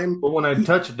the time. But when I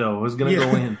touch it though, it's gonna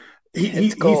go in.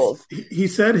 It's gold. He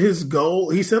said his goal.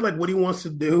 He said like what he wants to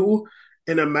do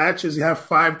in a match is have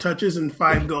 5 touches and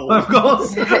 5 goals. 5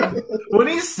 goals. When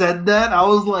he said that, I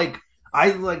was like,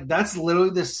 that's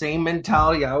literally the same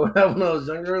mentality I would have when I was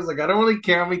younger. I was like, I don't really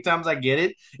care how many times I get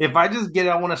it. If I just get it,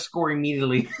 I want to score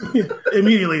immediately.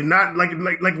 Immediately, not like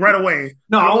right away.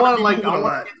 No, I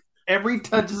want every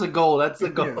touch is a goal. That's the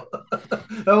goal. Yeah.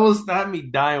 That had me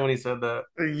dying when he said that.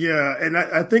 Yeah, and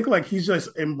I think like he's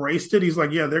just embraced it. He's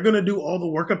like, yeah, they're gonna do all the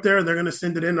work up there, and they're gonna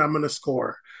send it in. And I'm gonna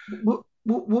score.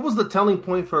 What was the telling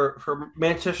point for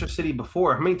Manchester City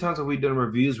before? How many times have we done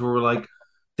reviews where we're like,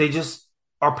 they just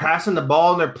are passing the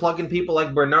ball and they're plugging people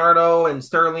like Bernardo and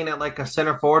Sterling at like a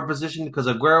center forward position because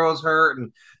Aguero's hurt,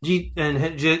 and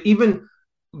even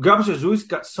Gabriel Jesus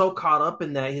got so caught up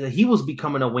in that he was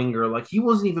becoming a winger. Like he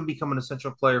wasn't even becoming a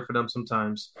central player for them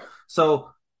sometimes.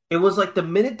 So It was like the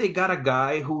minute they got a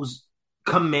guy who's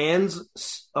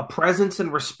commands a presence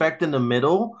and respect in the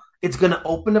middle, it's going to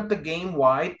open up the game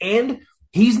wide. And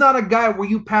he's not a guy where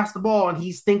you pass the ball and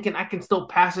he's thinking, I can still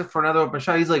pass it for another open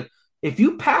shot. He's like, if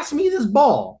you pass me this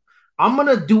ball, I'm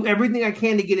going to do everything I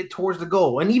can to get it towards the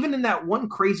goal. And even in that one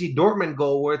crazy Dortmund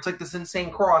goal where it's like this insane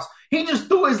cross, he just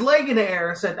threw his leg in the air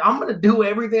and said, I'm going to do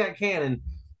everything I can. And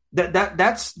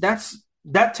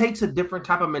that takes a different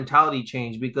type of mentality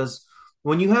change, because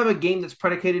when you have a game that's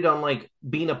predicated on like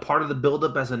being a part of the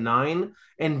buildup as a 9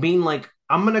 and being like,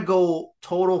 I'm going to go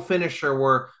total finisher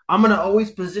where I'm going to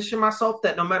always position myself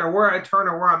that no matter where I turn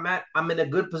or where I'm at, I'm in a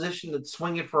good position to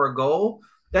swing it for a goal.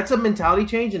 That's a mentality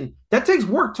change, and that takes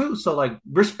work too. So like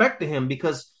respect to him,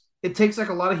 because it takes like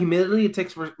a lot of humility. It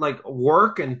takes like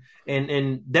work, and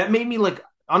that made me like,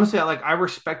 honestly, I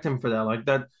respect him for that. Like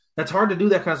that's hard to do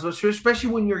that kind of stuff, especially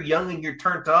when you're young and you're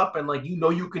turned up and like,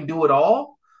 you can do it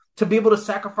all. To be able to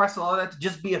sacrifice a lot of that to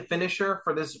just be a finisher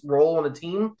for this role on a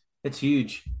team, it's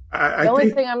huge. The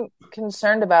only thing I'm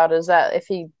concerned about is that if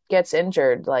he gets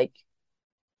injured, like,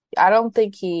 I don't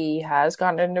think he has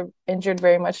gotten injured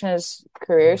very much in his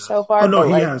career so far. Oh no,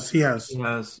 he like, has. He has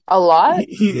a lot.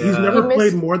 He's never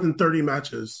played more than 30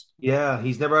 matches. Yeah,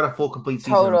 he's never had a full complete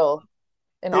season Total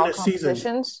in all Season.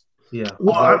 competitions. Yeah.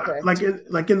 Well,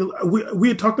 we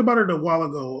had talked about it a while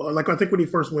ago. Like I think when he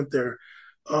first went there,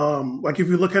 like if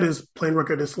you look at his playing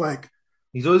record, it's like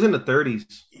he's always in the 30s.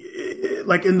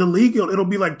 Like in the league, it'll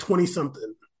be like 20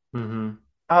 something. Mm-hmm.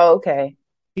 Oh, okay.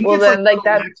 He gets then like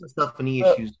that stuff and knee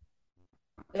issues.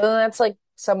 Well, that's like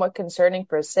somewhat concerning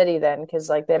for City then, because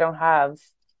like they don't have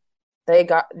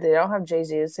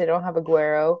Jesus, they don't have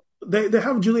Aguero. They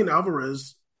have Julian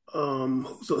Alvarez,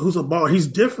 who's a baller. He's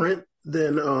different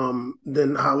than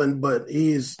Haaland, but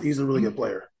he's a really good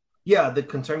player. Yeah, the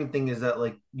concerning thing is that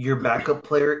like your backup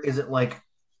player isn't like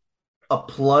a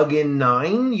plug-in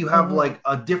 9. You have like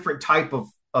a different type of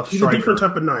He's striker. a different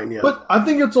type of 9, yeah. But I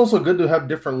think it's also good to have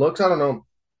different looks. I don't know.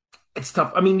 It's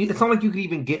tough. I mean, it's not like you could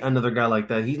even get another guy like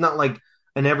that. He's not like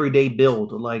an everyday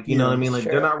build. Like, you know what I mean? Like,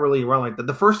 they're not really around like that.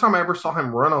 The first time I ever saw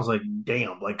him run, I was like,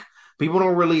 damn, like people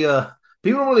don't really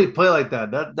play like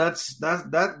that. That's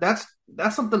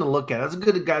something to look at. That's a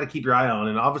good guy to keep your eye on.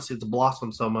 And obviously it's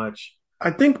blossomed so much. I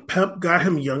think Pep got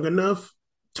him young enough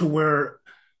to where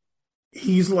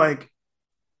he's like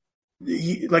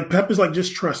Pep is like,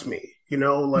 just trust me,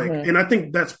 like, and I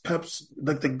think that's Pep's,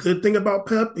 like, the good thing about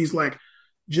Pep. He's like,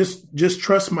 just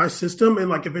trust my system. And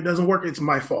like, if it doesn't work, it's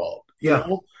my fault. You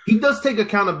know? He does take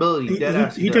accountability.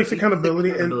 He takes accountability.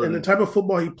 And the type of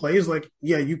football he plays, like,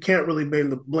 yeah, you can't really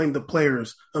blame the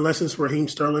players unless it's Raheem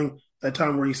Sterling, that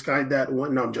time where he skied that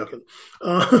one. No, I'm joking.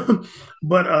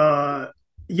 But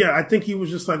yeah, I think he was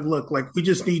just like, look, like, we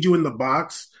just need you in the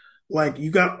box. Like,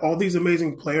 you got all these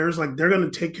amazing players. Like, they're going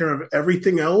to take care of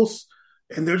everything else,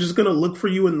 and they're just going to look for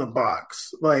you in the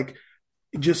box. Like,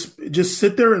 just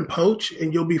sit there and poach,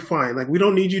 and you'll be fine. Like, we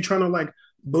don't need you trying to, like,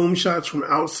 boom shots from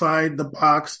outside the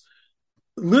box.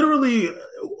 Literally,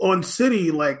 on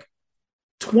City, like,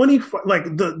 20,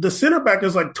 like, the center back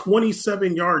is, like,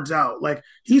 27 yards out. Like,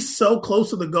 he's so close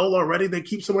to the goal already. They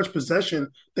keep so much possession.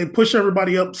 They push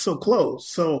everybody up so close.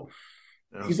 So,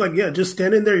 he's like, yeah, just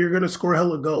stand in there. You're going to score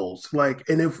hella goals. Like,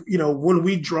 and if, when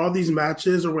we draw these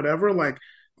matches or whatever, like,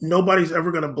 nobody's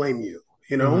ever going to blame you,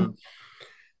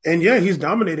 And yeah, he's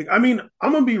dominating. I mean,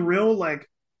 I'm going to be real. Like,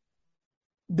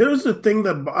 there's a thing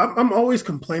that I'm always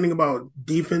complaining about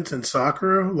defense in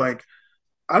soccer. Like,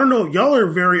 I don't know. Y'all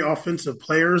are very offensive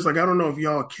players. Like, I don't know if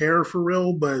y'all care for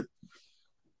real, but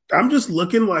I'm just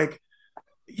looking like,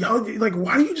 y'all, like,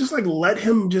 why do you just like let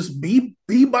him just be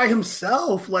by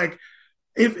himself? Like,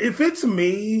 if it's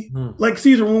me, like,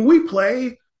 Caesar, when we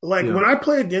play, like, when I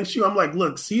play against you, I'm like,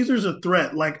 look, Caesar's a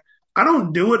threat. Like, I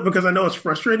don't do it because I know it's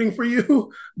frustrating for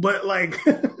you, but like,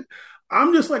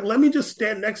 I'm just like, let me just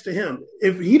stand next to him.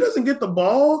 If he doesn't get the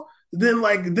ball, then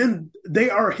they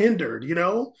are hindered,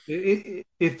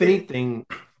 If anything,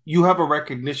 you have a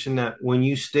recognition that when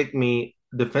you stick me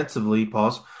defensively,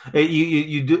 pause,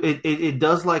 it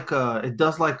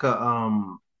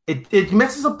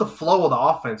messes up the flow of the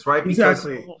offense, right? Because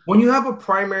when you have a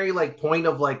primary like point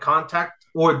of like contact,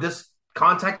 or this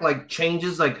contact like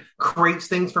changes, like creates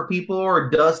things for people or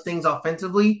does things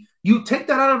offensively, you take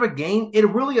that out of a game, it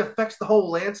really affects the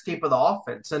whole landscape of the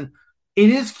offense. And it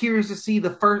is curious to see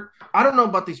I don't know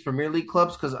about these Premier League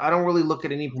clubs, because I don't really look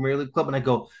at any Premier League club and I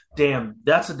go, damn,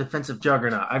 that's a defensive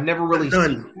juggernaut. I've never really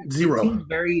seen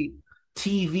very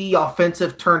TV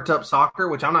offensive turned up soccer,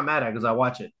 which I'm not mad at because I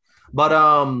watch it.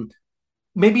 But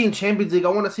maybe in Champions League, I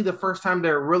want to see the first time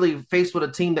they're really faced with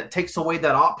a team that takes away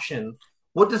that option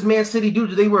what does Man City do?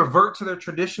 Do they revert to their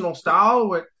traditional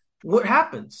style? What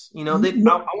happens? I want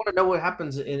to know what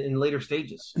happens in later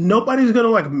stages. Nobody's gonna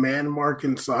like man mark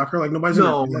in soccer. Like nobody's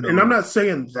gonna, and I'm not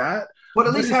saying that. But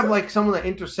at least have like someone that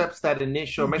intercepts that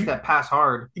initial, makes that pass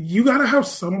hard. You gotta have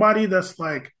somebody that's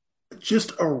like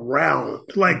just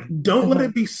around. Like, don't let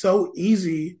it be so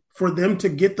easy for them to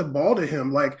get the ball to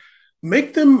him. Like,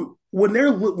 make them when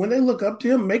they look up to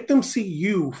him, make them see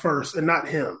you first and not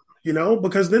him.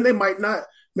 Because then they might not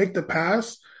make the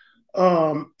pass.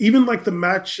 Even like the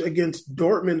match against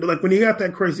Dortmund, like when he got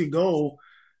that crazy goal,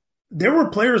 there were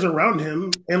players around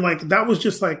him, and like that was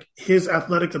just like his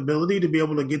athletic ability to be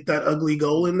able to get that ugly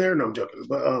goal in there. No, I'm joking,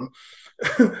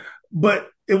 but but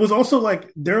it was also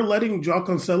like they're letting João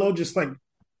Cancelo just like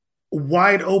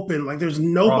wide open, like there's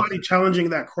nobody challenging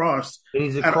that cross. And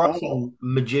he's a crossing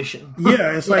magician.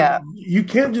 Yeah, it's like you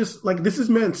can't just like this is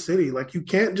Man City, like you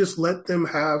can't just let them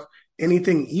have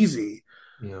anything easy.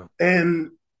 Yeah,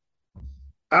 and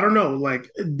I don't know,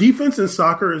 like defense in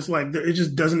soccer is like it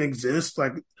just doesn't exist.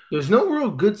 Like there's no real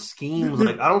good schemes.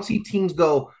 Like I don't see teams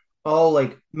go, oh,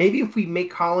 like maybe if we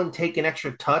make Haaland take an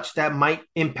extra touch, that might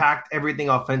impact everything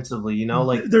offensively.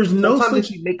 Like there's no sometimes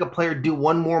if you make a player do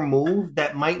one more move,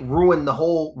 that might ruin the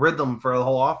whole rhythm for the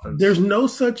whole offense. There's no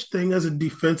such thing as a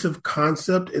defensive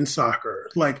concept in soccer.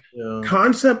 Like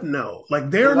concept, no. Like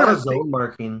they're not zone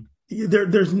marking.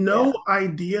 There's no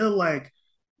idea like.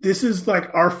 This is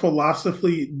like our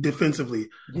philosophy defensively.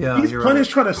 Yeah, these pundits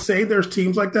try to say there's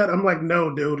teams like that. I'm like,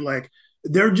 no, dude. Like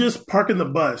they're just parking the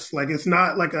bus. Like it's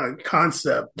not like a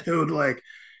concept, dude. Like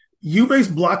Juve's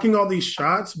blocking all these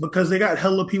shots because they got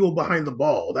hella people behind the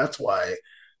ball. That's why.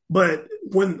 But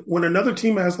when another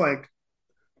team has like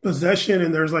possession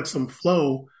and there's like some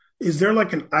flow, is there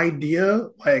like an idea?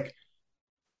 Like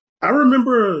I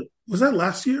remember, was that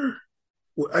last year?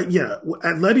 Yeah,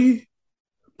 Atleti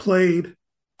played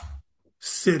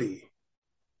City.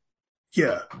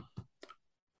 Yeah.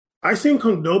 I seen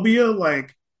Kondogbia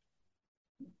like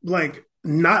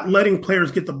not letting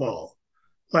players get the ball.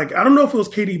 Like I don't know if it was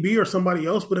KDB or somebody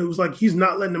else, but it was like he's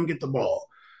not letting them get the ball.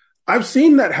 I've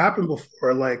seen that happen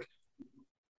before. Like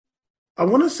I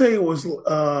want to say it was like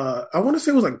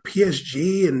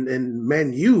PSG and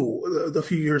Man U a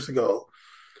few years ago.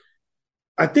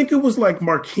 I think it was like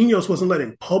Marquinhos wasn't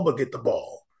letting Pogba get the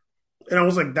ball. And I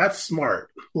was like, that's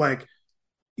smart. Like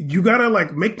you gotta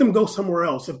like make them go somewhere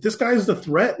else. If this guy is the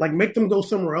threat, like make them go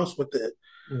somewhere else with it.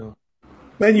 Yeah.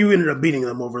 Man, you ended up beating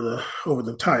them over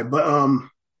the tie. But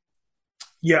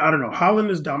yeah, I don't know.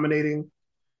 Haaland is dominating.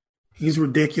 He's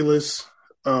ridiculous.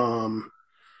 But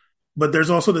there's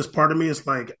also this part of me is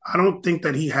like, I don't think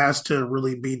that he has to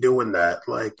really be doing that.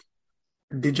 Like,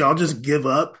 did y'all just give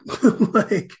up?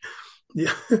 Like,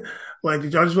 yeah, like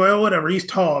did y'all just like, oh, whatever, he's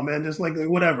tall, man. Just like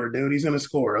whatever, dude, he's gonna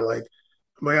score. Like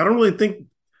I don't really think.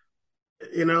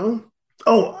 Oh,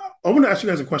 I want to ask you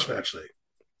guys a question, actually.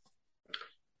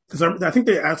 Because I think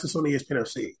they asked this on ESPN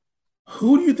FC.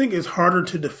 Who do you think is harder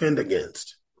to defend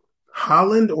against?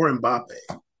 Haaland or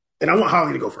Mbappe? And I want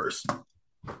Holly to go first.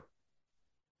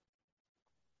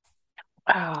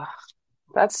 Oh,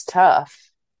 that's tough.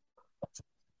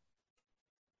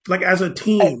 Like, as a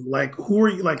team, like, who are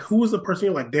you? Like, who is the person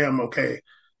you're like, damn, okay,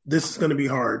 this is going to be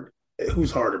hard.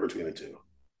 Who's harder between the two?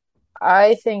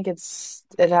 I think it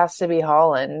has to be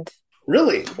Haaland.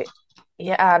 Really?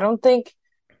 Yeah, I don't think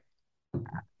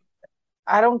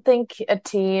a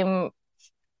team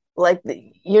like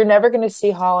you're never going to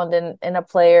see Haaland in a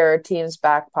player or team's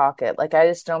back pocket. Like I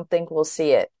just don't think we'll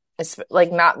see it. It's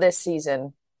like not this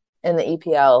season in the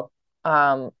EPL.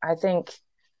 I think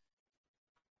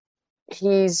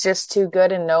he's just too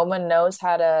good, and no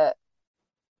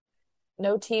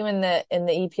team in the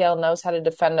EPL knows how to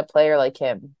defend a player like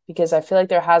him, because I feel like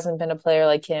there hasn't been a player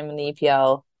like him in the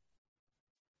EPL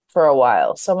for a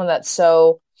while. Someone that's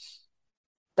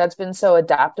been so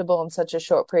adaptable in such a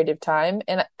short period of time.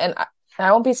 And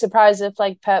I won't be surprised if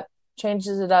like Pep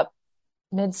changes it up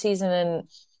mid-season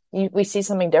and we see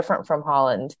something different from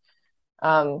Haaland.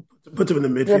 Puts him in the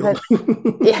midfield.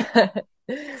 Yeah.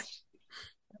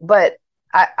 But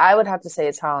I would have to say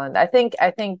it's Haaland. I think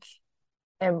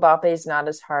Mbappe is not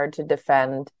as hard to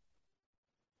defend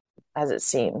as it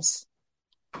seems.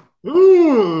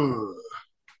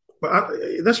 But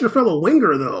that's your fellow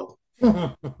winger, though.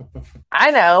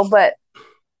 I know, but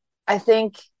I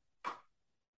think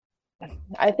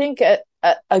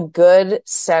a good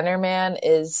center man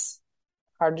is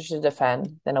harder to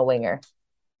defend than a winger.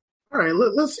 All right,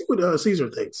 let's see what Caesar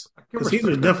thinks.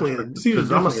 Caesar's definitely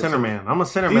I'm a center man. I'm a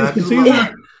center man.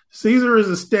 Caesar is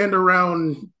a stand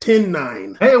around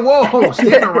 10-9. Hey, whoa,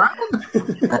 stand around.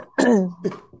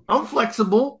 I'm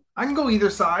flexible. I can go either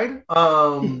side.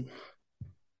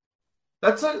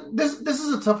 This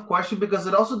is a tough question because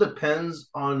it also depends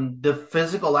on the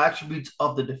physical attributes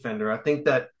of the defender. I think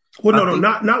that. Well, no,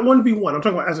 not 1v1. I'm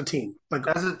talking about as a team. Like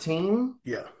as a team?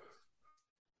 Yeah.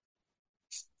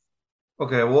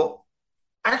 Okay, well,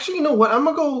 actually, you know what? I'm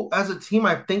going to go as a team.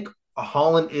 I think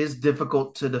Haaland is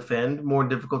difficult to defend, more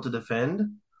difficult to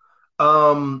defend.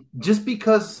 Just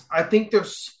because I think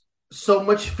there's so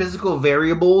much physical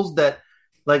variables that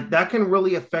can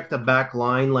really affect the back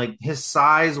line. Like his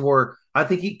size, where I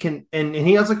think he can, and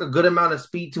he has like a good amount of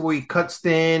speed to where he cuts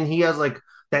thin. He has like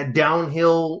that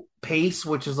downhill pace,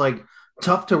 which is like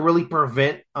tough to really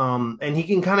prevent. And he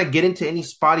can kind of get into any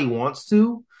spot he wants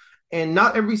to. And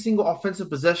not every single offensive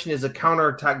possession is a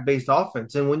counterattack based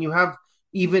offense. And when you have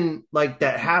even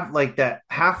that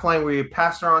half line where you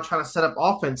pass around trying to set up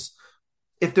offense,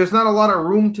 if there's not a lot of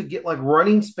room to get like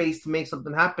running space to make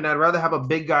something happen, I'd rather have a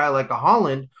big guy like a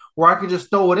Haaland where I can just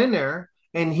throw it in there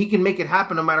and he can make it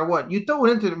happen no matter what. You throw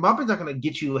it into Mbappe's not going to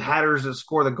get you headers to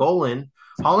score the goal in.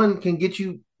 Haaland can get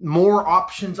you more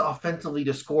options offensively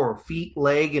to score, feet,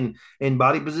 leg, and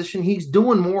body position. He's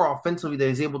doing more offensively that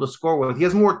he's able to score with. He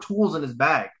has more tools in his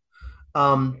bag.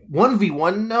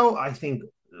 1v1, no, I think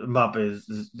Mbappe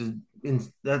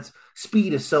that's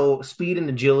speed and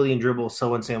agility and dribble is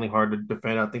so insanely hard to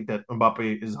defend. I think that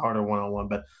Mbappe is harder one-on-one,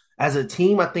 but as a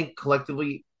team, I think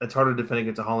collectively it's harder to defend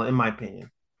against a Haaland, in my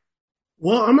opinion.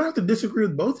 Well, I'm gonna have to disagree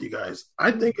with both of you guys. I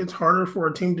think it's harder for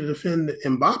a team to defend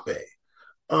Mbappe,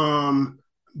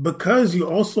 because you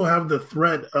also have the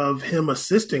threat of him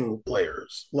assisting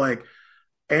players,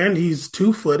 and he's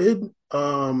 2-footed.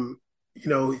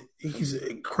 He's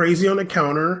crazy on the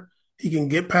counter. He can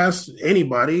get past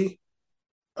anybody.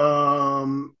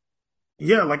 I'm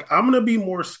going to be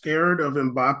more scared of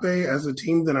Mbappe as a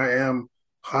team than I am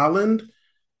Haaland,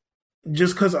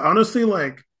 just because honestly,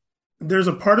 there's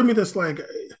a part of me that's like,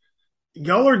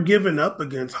 y'all are giving up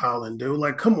against Haaland, dude.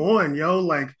 Like, come on, yo.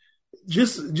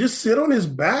 Just sit on his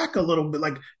back a little bit.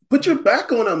 Put your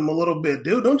back on him a little bit,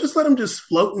 dude. Don't just let him just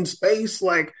float in space.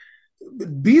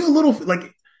 Be a little,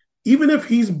 even if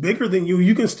he's bigger than you,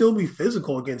 you can still be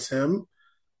physical against him.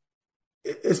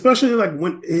 Especially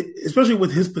especially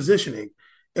with his positioning.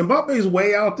 Mbappe's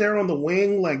way out there on the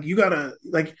wing. You gotta,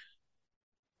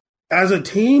 as a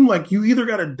team, you either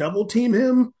gotta double team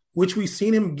him, which we've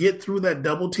seen him get through that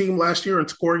double team last year and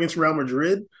score against Real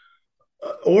Madrid,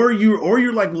 or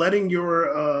you're letting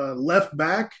your left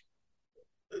back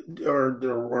or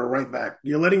right back.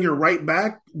 You're letting your right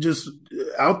back just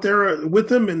out there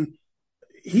with him, and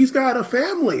he's got a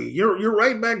family. Your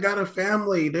right back got a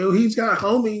family, dude. He's got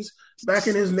homies back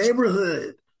in his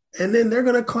neighborhood, and then they're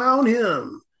gonna clown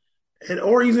him,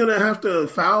 or he's gonna have to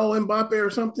foul Mbappe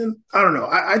or something. I don't know.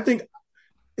 I think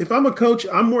if I'm a coach,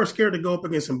 I'm more scared to go up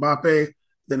against Mbappe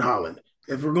than Haaland.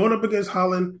 If we're going up against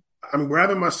Haaland, I'm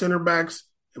grabbing my center backs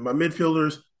and my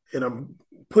midfielders, and I'm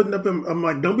putting up him. I'm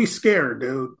like, don't be scared,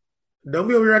 dude. Don't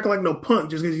be over here acting like no punk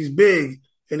just because he's big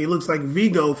and he looks like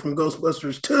Vigo from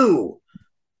Ghostbusters 2.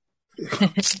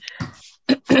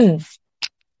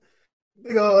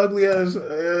 Big old ugly ass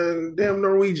damn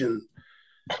Norwegian.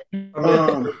 I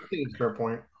think it's a fair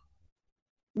point.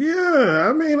 Yeah,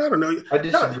 I mean, I don't know. I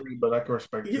disagree, but I can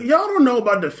respect it. Y'all don't know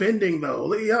about defending,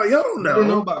 though. Y'all don't know. You don't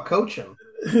know about coaching.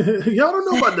 Y'all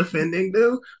don't know about defending,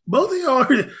 dude. Both of y'all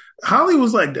Holly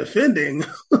was defending.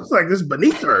 It's like this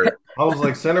beneath her. I was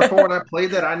like, center forward, I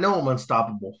played that. I know I'm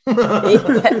unstoppable.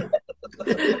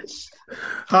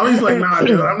 Holly's like, nah,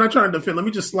 dude, I'm not trying to defend. Let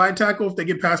me just slide tackle. If they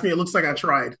get past me, it looks like I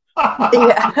tried.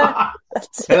 Yeah.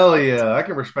 Hell yeah, I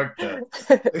can respect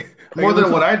that. More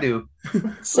than what I do.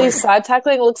 See, slide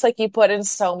tackling looks like you put in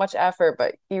so much effort,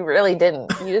 but you really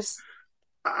didn't. You just...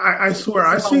 I swear,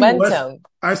 I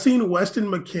seen Weston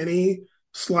McKennie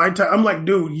slide tackle. I'm like,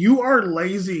 dude, you are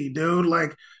lazy,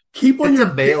 dude. Keep on It's a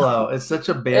bailout. It's such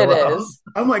a bailout. It is.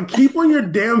 I'm like, keep on your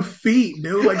damn feet,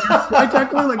 dude. You're slide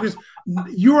tackling,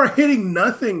 you are hitting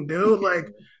nothing, dude.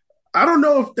 I don't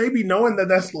know if they be knowing that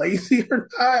that's lazy or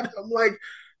not. I'm like,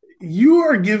 you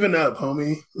are giving up,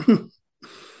 homie.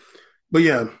 But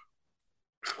yeah,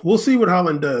 we'll see what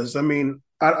Haaland does. I mean,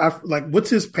 I what's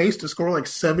his pace to score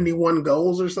 71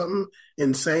 goals or something?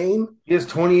 Insane. He has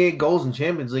 28 goals in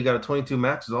Champions League out of 22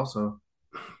 matches also.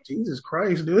 Jesus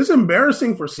Christ, dude. It's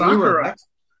embarrassing for soccer.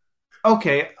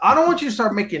 Okay, I don't want you to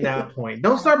start making that point.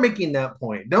 Don't start making that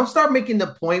point. Don't start making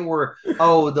the point where,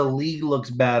 the league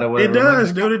looks bad or whatever. It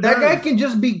does, dude. That guy can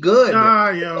just be good. Nah,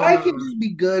 yo. That guy can just be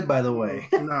good, by the way.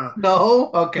 Nah.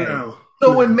 No? Okay. No.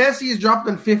 So when Messi is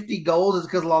dropping 50 goals, it's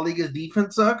because La Liga's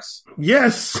defense sucks?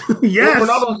 Yes. Yes.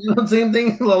 Ronaldo's doing the same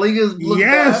thing. La Liga's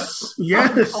yes. bad?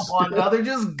 Yes. Oh, come on, now they're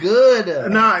just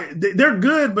good. Nah, they're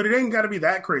good, but it ain't got to be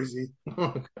that crazy.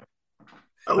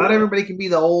 Not everybody can be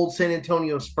the old San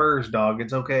Antonio Spurs, dog.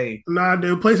 It's okay. Nah,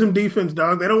 dude, play some defense,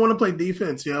 dog. They don't want to play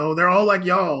defense, yo. They're all like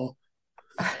y'all.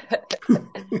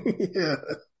 Yeah.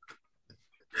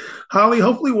 Holly,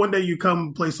 hopefully one day you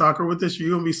come play soccer with us.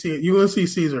 You're gonna see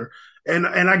Caesar. And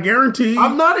I guarantee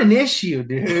I'm not an issue,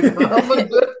 dude. I'm a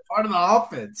good part of the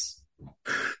offense.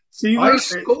 Caesar, I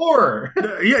score.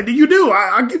 Yeah, you do.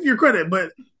 I give you credit,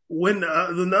 but when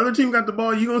the other team got the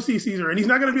ball, you're gonna see Caesar, and he's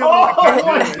not gonna be able to my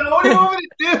God, what do you want me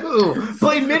to do?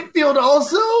 Play midfield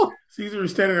also? Caesar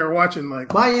is standing there watching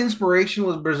like my inspiration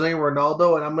was Brazilian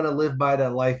Ronaldo, and I'm gonna live by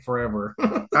that life forever.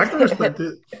 I can respect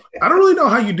it. I don't really know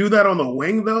how you do that on the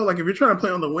wing though. Like if you're trying to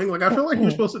play on the wing, like I feel like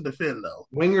you're supposed to defend though.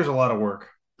 Winger's a lot of work.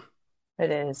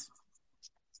 It is.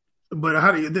 But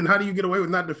how do you get away with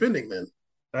not defending then?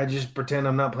 I just pretend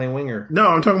I'm not playing winger. No,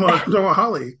 I'm talking about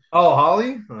Holly. Oh,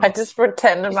 Holly? Oh. I just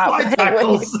pretend I'm not Slide playing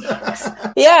tackles.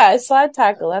 winger. Yeah, slide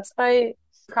tackle. That's my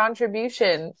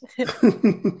contribution.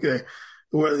 Okay.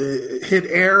 Well, hit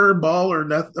air, ball, or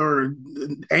nothing, or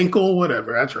ankle,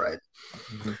 whatever. That's right.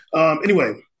 Mm-hmm.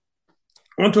 Anyway,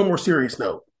 on to a more serious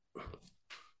note.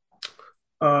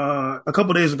 A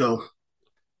couple of days ago,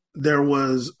 there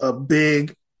was a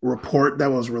big report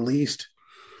that was released.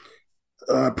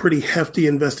 A pretty hefty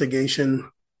investigation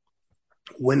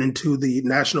went into the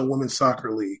National Women's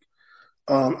Soccer League.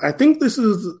 I think this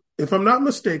is, if I'm not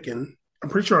mistaken, I'm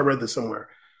pretty sure I read this somewhere.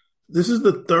 This is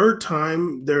the third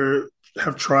time there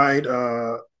have tried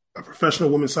a professional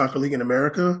women's soccer league in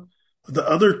America. The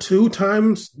other two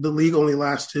times, the league only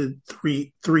lasted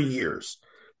three years.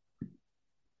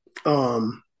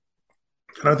 And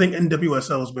I think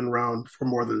NWSL has been around for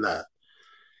more than that.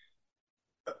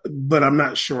 But I'm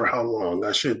not sure how long.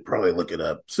 I should probably look it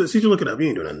up. So, Caesar, look it up. You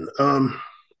ain't doing nothing.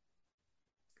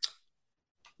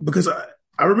 Because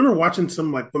I remember watching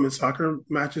some like women's soccer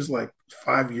matches like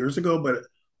 5 years ago, but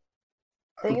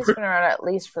I think it's been around at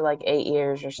least for like 8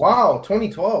 years or something. Wow,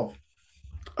 2012.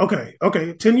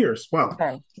 Okay, 10 years. Wow.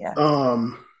 10, yeah.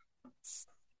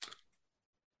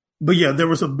 But yeah, there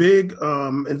was a big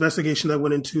investigation that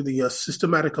went into the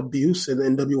systematic abuse in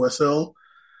the NWSL.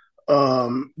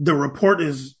 The report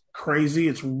is crazy.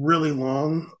 It's really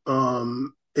long.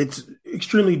 It's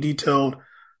extremely detailed.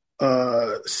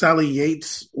 Sally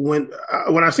Yates when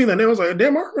I seen that name, I was like,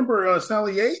 damn, I remember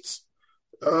Sally Yates.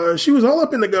 She was all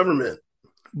up in the government,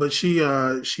 but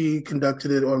she conducted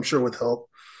it, I'm sure, with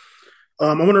help.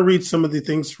 I'm going to read some of the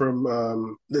things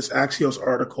from this Axios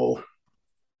article.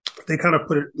 They kind of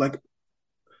put it like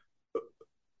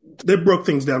they broke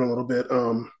things down a little bit.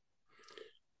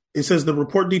 It says the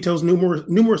report details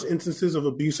numerous instances of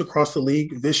abuse across the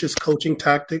league, vicious coaching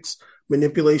tactics,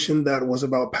 manipulation that was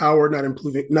about power, not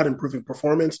improving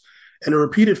performance, and a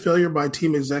repeated failure by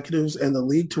team executives and the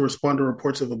league to respond to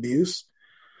reports of abuse.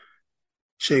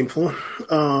 Shameful.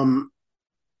 The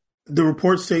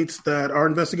report states that our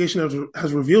investigation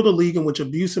has revealed a league in which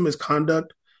abuse and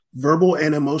misconduct, verbal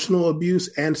and emotional abuse,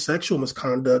 and sexual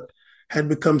misconduct had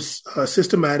become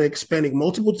systematic, spanning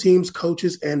multiple teams,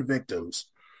 coaches, and victims.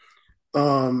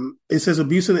 It says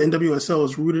abuse in the NWSL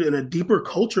is rooted in a deeper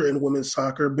culture in women's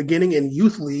soccer, beginning in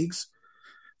youth leagues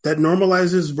that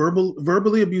normalizes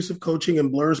verbally abusive coaching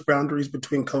and blurs boundaries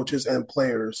between coaches and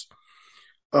players.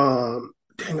 I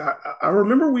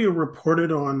remember we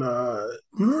reported on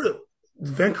remember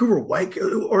Vancouver White,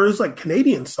 or it was like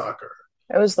Canadian soccer.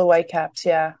 It was the Whitecaps,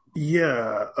 yeah.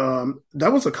 Yeah,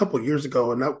 that was a couple of years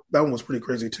ago, and that one was pretty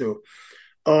crazy too.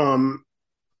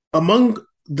 Among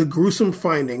the gruesome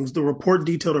findings, the report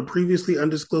detailed a previously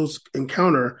undisclosed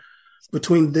encounter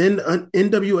between then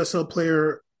NWSL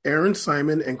player Aaron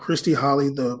Simon and Christy Holly,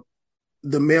 the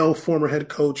male former head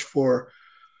coach for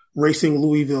Racing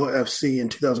Louisville FC in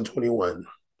 2021.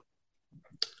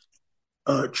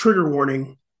 Trigger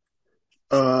warning.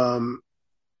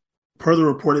 Per the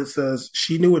report, it says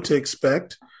she knew what to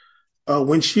expect.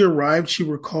 When she arrived, she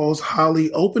recalls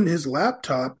Holly opened his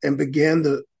laptop and began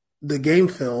the game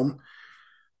film.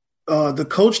 The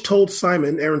coach told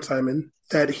Aaron Simon,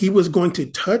 that he was going to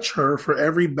touch her for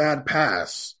every bad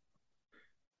pass.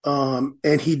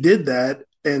 And he did that.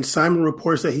 And Simon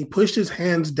reports that he pushed his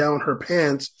hands down her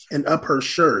pants and up her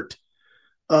shirt.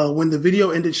 When the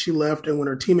video ended, she left. And when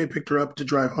her teammate picked her up to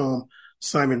drive home,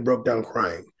 Simon broke down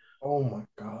crying. Oh, my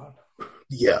God.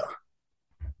 Yeah.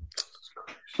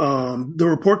 The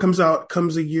report comes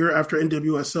a year after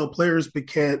NWSL players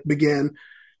began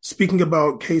speaking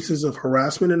about cases of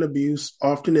harassment and abuse,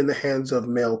 often in the hands of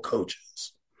male coaches.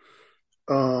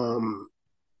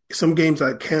 Some games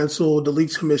got canceled. The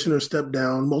league's commissioner stepped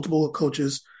down. Multiple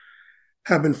coaches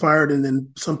have been fired, and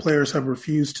then some players have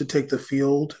refused to take the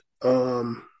field.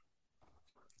 And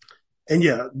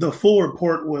yeah, the full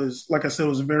report was, like I said,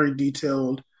 was very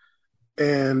detailed.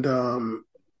 And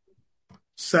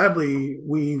sadly, I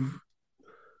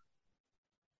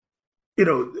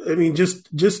mean,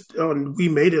 just on We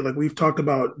Made It, like we've talked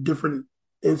about different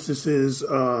instances,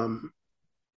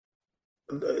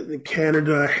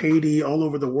 Canada, Haiti, all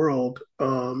over the world,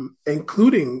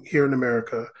 including here in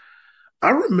America. I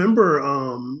remember,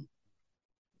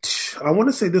 I want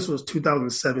to say this was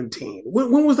 2017.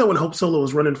 When was that when Hope Solo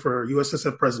was running for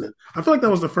USSF president? I feel like that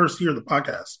was the first year of the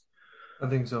podcast. I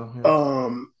think so. Yeah.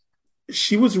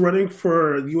 She was running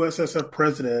for USSF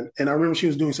president, and I remember she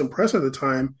was doing some press at the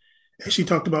time, and she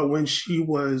talked about when she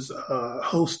was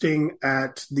hosting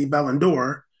at the Ballon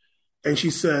d'Or, and she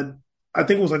said, I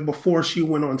think it was like before she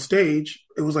went on stage,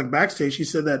 it was like backstage, she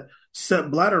said that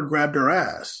Sepp Blatter grabbed her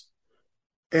ass.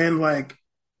 And like,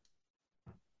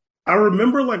 I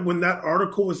remember like when that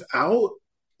article was out,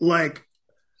 like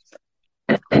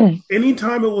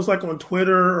anytime it was like on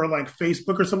Twitter or like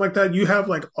Facebook or something like that, you have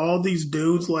like all these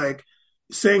dudes like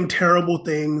saying terrible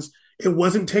things. It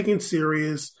wasn't taken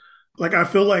serious. Like I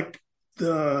feel like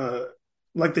the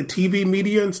TV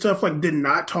media and stuff like did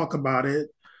not talk about it.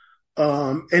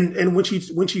 And when she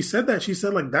said that, she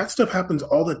said like that stuff happens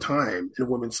all the time in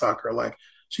women's soccer. Like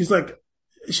she said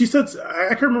I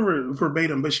can't remember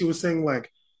verbatim, but she was saying like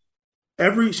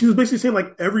she was basically saying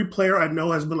like every player I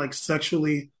know has been like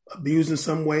sexually abused in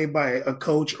some way by a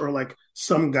coach or like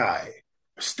some guy,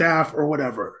 staff or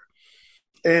whatever.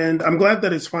 And I'm glad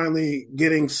that it's finally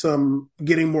getting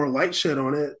more light shed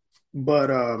on it. But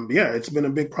yeah, it's been a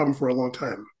big problem for a long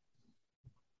time.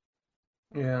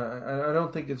 Yeah, I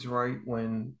don't think it's right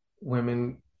when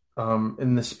women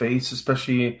in the space,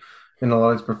 especially in a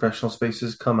lot of these professional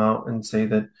spaces, come out and say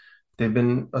that they've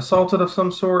been assaulted of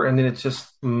some sort, and then it's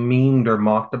just memed or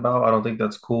mocked about. I don't think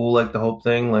that's cool. Like the Hope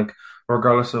thing, like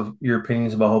regardless of your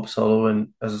opinions about Hope Solo and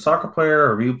as a soccer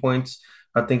player or viewpoints,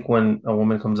 I think when a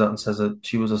woman comes out and says that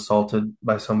she was assaulted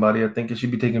by somebody, I think it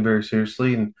should be taken very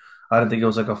seriously. And I don't think it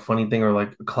was like a funny thing or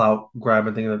like a clout grab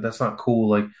and thinking that that's not cool.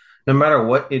 Like no matter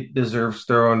what, it deserves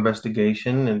thorough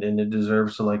investigation and it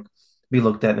deserves to like be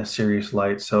looked at in a serious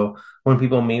light. So when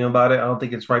people meme about it, I don't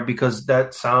think it's right because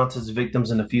that silences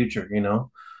victims in the future, you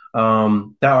know?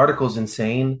 That article is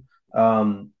insane.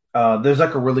 There's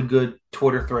like a really good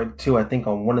Twitter thread too, I think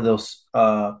on one of those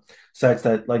sites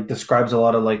that like describes a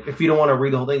lot of like, if you don't want to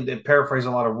read the whole thing, they paraphrase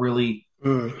a lot of really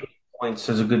Mm. points.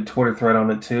 There's a good Twitter thread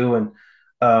on it too. And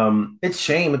it's a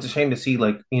shame to see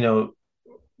like, you know,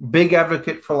 big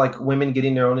advocate for like women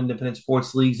getting their own independent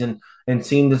sports leagues and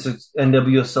seeing this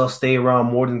NWSL stay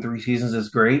around more than 3 seasons is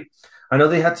great. I know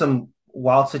they had some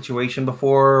wild situation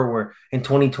before where in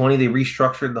 2020 they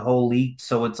restructured the whole league,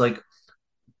 so it's like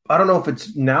I don't know if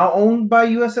it's now owned by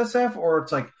USSF or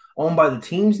it's like owned by the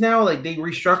teams now. Like they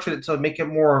restructured it to make it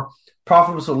more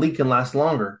profitable so the league can last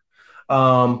longer.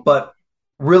 But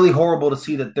really horrible to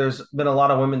see that there's been a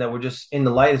lot of women that were just in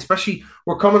the light, especially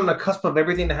we're coming on the cusp of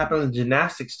everything that happened in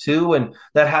gymnastics too. And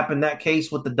that happened, that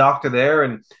case with the doctor there.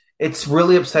 And it's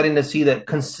really upsetting to see that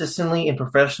consistently in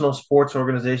professional sports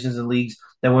organizations and leagues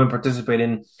that women participate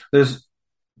in, there's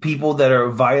people that are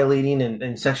violating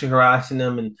and sexually harassing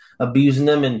them and abusing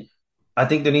them. And I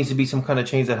think there needs to be some kind of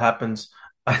change that happens.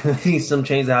 I think some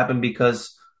change that happen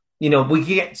because, you know, we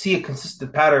can't see a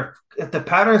consistent pattern. If the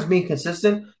pattern is being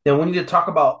consistent, then we need to talk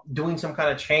about doing some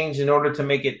kind of change in order to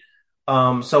make it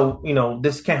so, you know,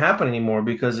 this can't happen anymore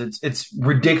because it's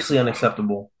ridiculously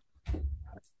unacceptable.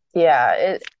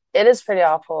 Yeah, it is pretty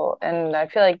awful, and I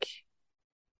feel like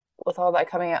with all that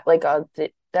coming out, like the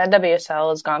NWSL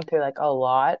has gone through like a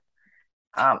lot,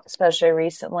 especially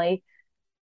recently,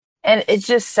 and it's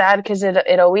just sad because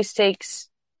it always takes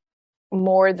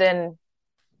more than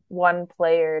one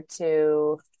player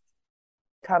to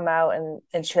come out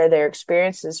and share their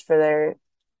experiences for there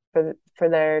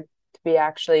to be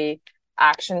actually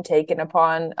action taken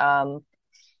upon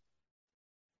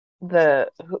the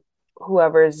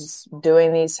whoever's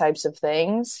doing these types of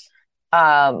things,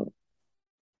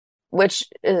 which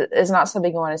is not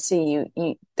something you want to see.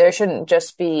 There shouldn't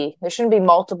be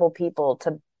multiple people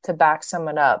to back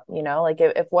someone up, you know, like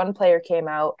if one player came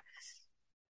out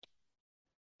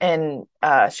and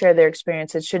share their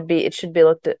experience, it should be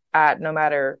looked at no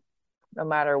matter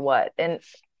what. And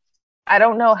I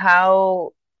don't know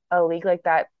how a league like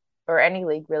that or any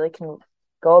league really can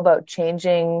go about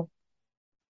changing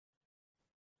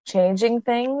changing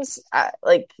things.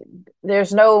 Like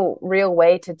there's no real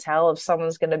way to tell if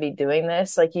someone's going to be doing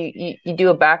this. Like you do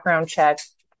a background check.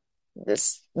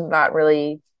 This not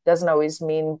really doesn't always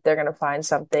mean they're going to find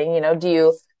something.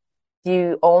 Do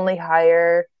you only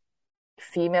hire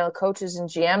female coaches and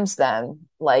GMs then?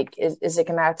 Like, is it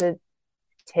going to have to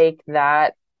take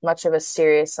that much of a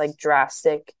serious, like,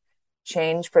 drastic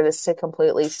change for this to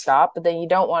completely stop? But then you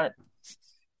don't want,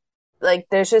 like,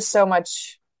 there's just so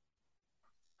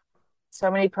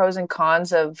many pros and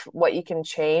cons of what you can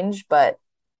change, but,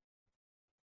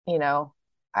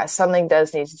 something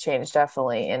does need to change,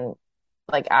 definitely. And,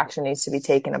 like, action needs to be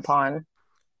taken upon.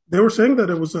 They were saying that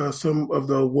it was some of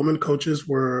the women coaches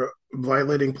were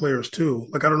violating players too.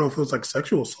 Like I don't know if it was like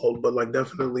sexual assault, but like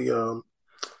definitely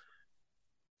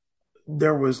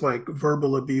there was like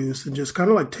verbal abuse and just kind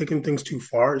of like taking things too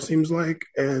far. It seems like,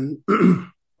 and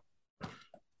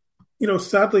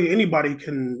sadly, anybody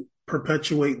can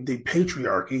perpetuate the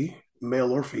patriarchy,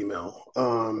 male or female.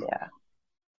 Yeah.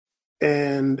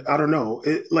 And I don't know,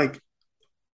 it's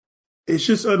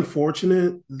just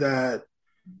unfortunate that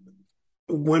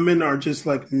women are just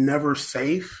like never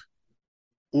safe.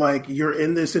 Like you're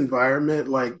in this environment,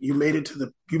 like you made it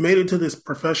to this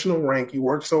professional rank, you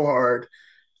work so hard,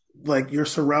 like you're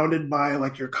surrounded by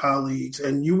like your colleagues,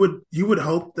 and you would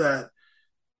hope that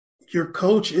your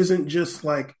coach isn't just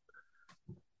like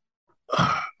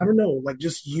I don't know, like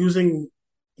just using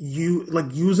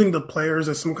the players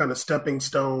as some kind of stepping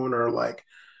stone or like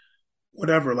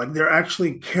whatever. Like they're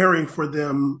actually caring for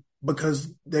them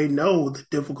because they know the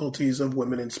difficulties of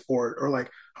women in sport or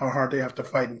like how hard they have to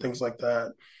fight and things like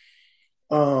that.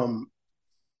 Um,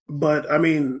 but I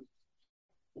mean,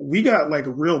 we got like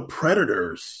real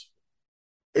predators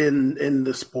in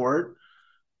the sport,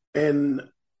 and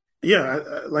yeah,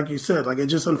 like you said, like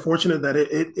it's just unfortunate that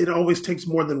it always takes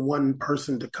more than one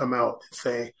person to come out and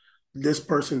say this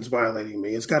person's violating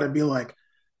me. It's got to be like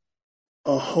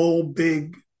a whole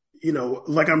big,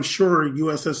 like I'm sure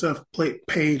USSF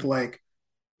paid like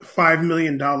 $5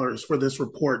 million for this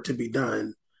report to be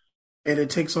done, and it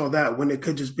takes all that when it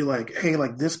could just be like, hey,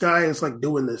 like this guy is like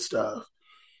doing this stuff.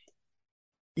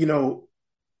 You know,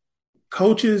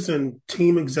 coaches and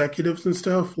team executives and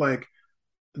stuff, like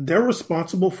they're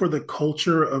responsible for the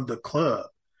culture of the club.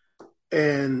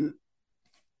 And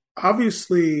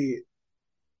obviously,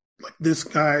 like this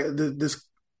guy, this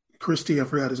Christie, I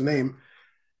forgot his name,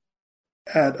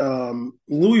 at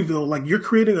Louisville, like you're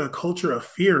creating a culture of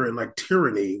fear and like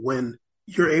tyranny when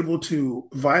you're able to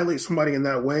violate somebody in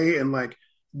that way and like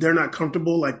they're not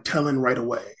comfortable like telling right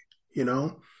away, you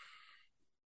know?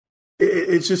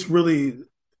 It's just really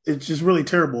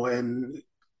terrible. And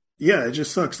yeah, it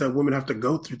just sucks that women have to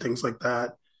go through things like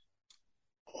that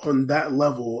on that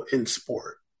level in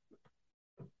sport.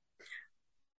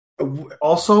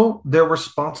 Also, they're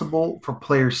responsible for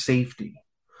player safety.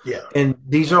 Yeah. And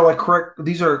these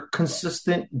are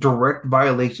consistent, direct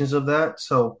violations of that.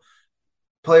 So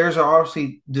players are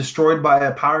obviously destroyed by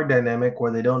a power dynamic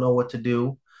where they don't know what to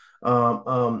do.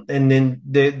 And then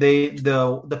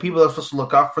the people that are supposed to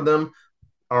look out for them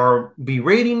are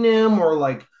berating them or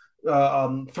like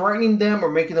threatening them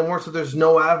or making them worse. So there's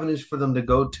no avenues for them to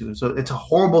go to. So it's a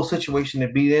horrible situation to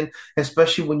be in,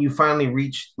 especially when you finally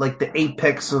reach like the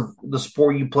apex of the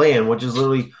sport you play in, which is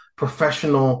literally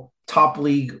professional top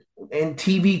league and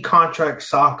TV contract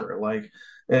soccer. Like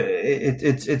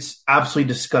it's absolutely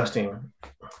disgusting.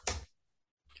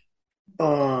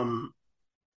 Um,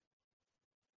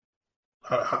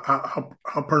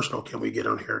 how personal can we get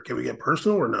on here? Can we get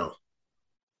personal or no?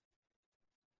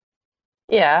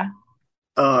 Yeah.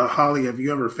 Holly, have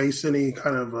you ever faced any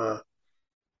kind of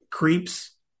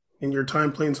creeps in your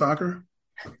time playing soccer?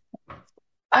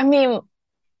 I mean,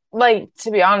 like,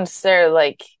 to be honest, they're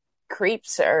like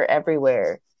creeps are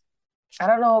everywhere. I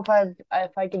don't know if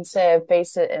I can say I've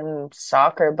faced it in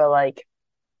soccer, but like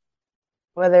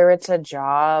whether it's a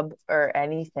job or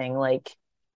anything, like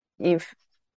you've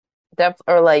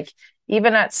or like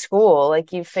even at school,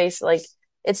 like you face like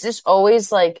it's just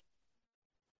always like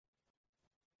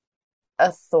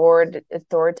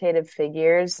authoritative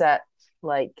figures that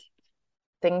like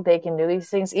think they can do these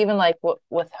things. Even like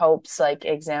with Hope's like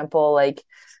example, like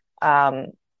um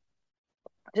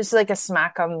just like a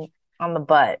smack on the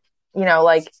butt.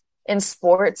 Like in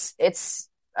sports, it's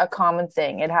a common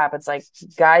thing. It happens. Like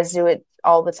guys do it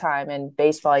all the time. In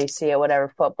baseball, you see it,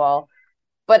 whatever, football.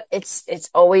 But it's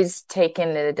always taken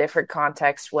in a different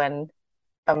context when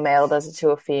a male does it to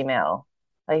a female.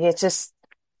 Like it's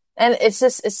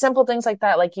simple things like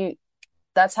that. Like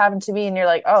that's happened to me and you're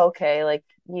like, oh, okay. Like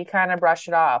you kind of brush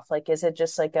it off. Like, is it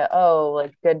just like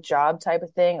like good job type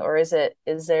of thing, or is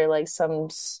there like some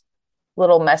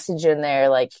little message in there,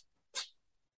 like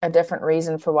a different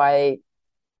reason for why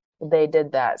they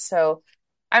did that? So,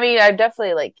 I mean, I've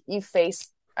definitely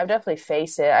faced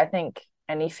it. I think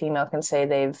any female can say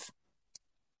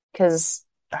because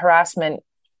harassment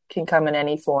can come in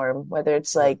any form, whether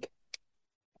it's like,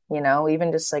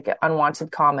 even just like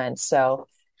unwanted comments. So,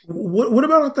 What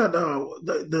about that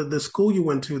the school you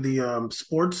went to, the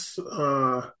sports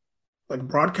like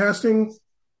broadcasting?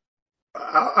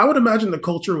 I would imagine the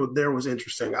culture there was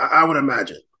interesting. I would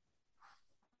imagine.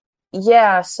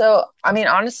 yeah. So, I mean,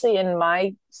 honestly, it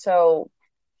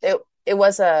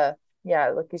was like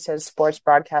you said, sports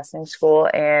broadcasting school,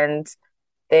 and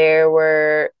there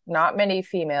were not many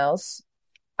females,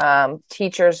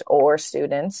 teachers or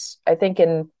students. I think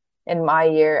in my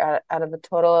year, out of a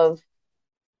total of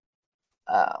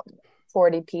um,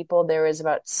 40 people, there was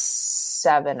about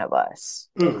seven of us,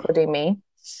 Mm. including me.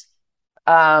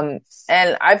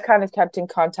 And I've kind of kept in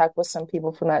contact with some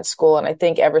people from that school, and I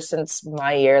think ever since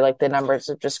my year, like the numbers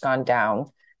have just gone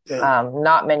down. Yeah.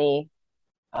 Not many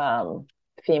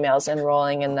females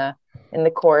enrolling in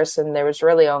the course, and there was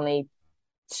really only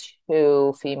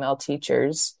two female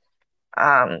teachers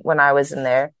when I was in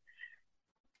there.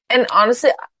 And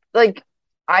honestly, like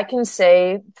I can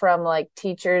say from like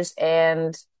teachers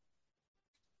and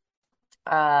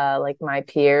like my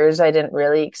peers, I didn't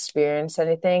really experience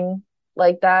anything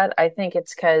like that. I think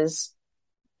it's because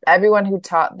everyone who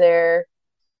taught there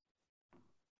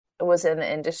was in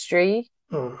the industry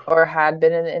Oh. or had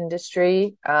been in the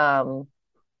industry. And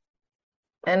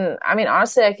I mean,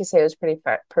 honestly, I could say it was pretty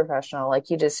professional. Like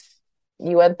you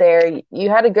went there, you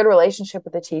had a good relationship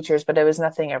with the teachers, but it was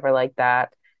nothing ever like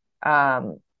that.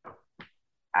 Um,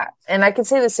 and I could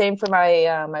say the same for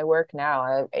my work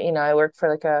now. I work for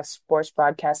like a sports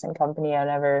broadcasting company. I've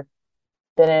never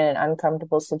been in an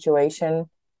uncomfortable situation.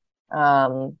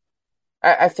 Um,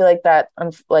 I feel like that,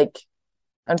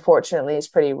 unfortunately, is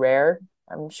pretty rare.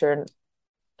 I'm sure,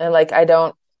 and like I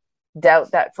don't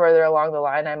doubt that further along the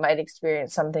line, I might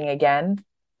experience something again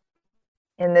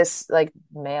in this like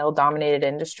male-dominated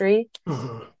industry.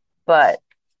 Mhm. But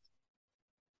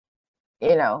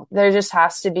there just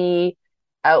has to be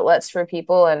outlets for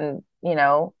people, and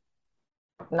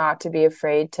not to be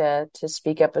afraid to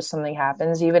speak up if something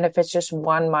happens, even if it's just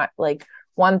one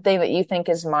thing that you think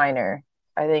is minor.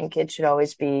 I think it should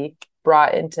always be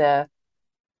brought uh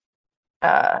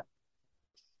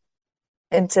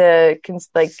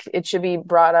like it should be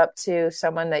brought up to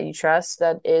someone that you trust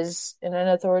that is in an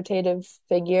authoritative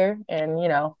figure, and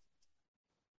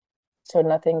so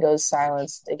nothing goes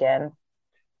silenced again.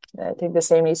 I think the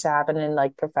same needs to happen in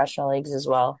like professional leagues as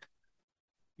well.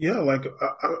 Yeah, like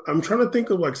I'm trying to think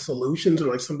of like solutions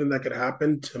or like something that could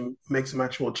happen to make some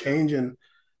actual change, and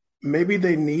maybe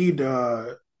they need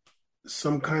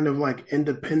some kind of like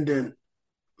independent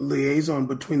liaison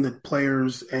between the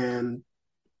players and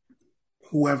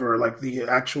whoever, like the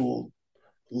actual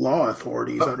law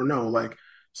authorities. I don't know, like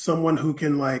someone who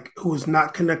can who is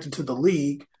not connected to the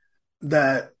league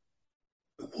that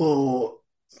will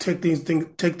take these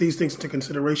things into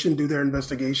consideration, do their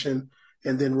investigation,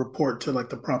 and then report to like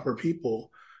the proper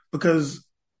people. Because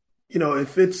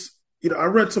if it's I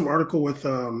read some article with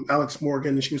Alex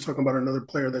Morgan, and she was talking about another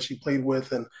player that she played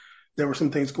with, and there were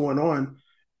some things going on,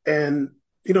 and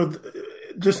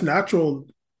just natural,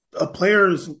 a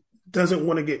player doesn't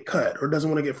want to get cut or doesn't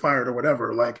want to get fired or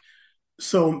whatever. Like,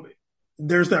 so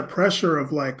there's that pressure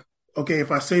of like, okay,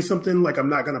 if I say something, like I'm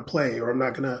not going to play, or I'm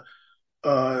not going to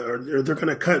or they're going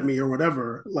to cut me or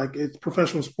whatever. Like, it's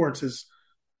professional sports is,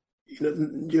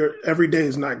 your every day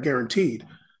is not guaranteed.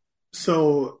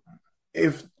 So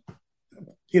if,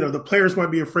 the players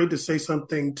might be afraid to say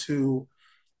something to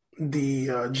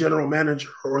the general manager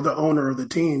or the owner of the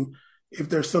team, if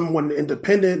there's someone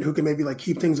independent who can maybe like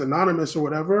keep things anonymous or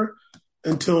whatever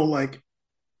until like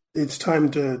it's time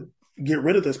to get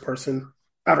rid of this person.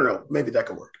 I don't know. Maybe that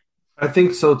could work. I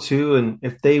think so too. And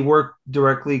if they work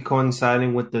directly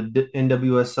coinciding with the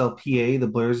NWSLPA, the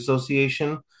Players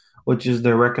Association, which is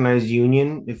their recognized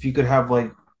union, if you could have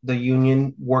like the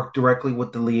union work directly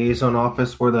with the liaison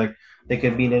office where like they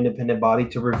could be an independent body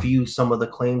to review some of the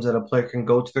claims that a player can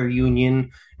go to their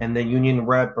union, and the union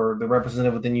rep or the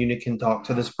representative within the union can talk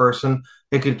to this person.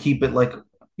 It could keep it like,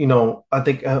 I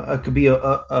think it could be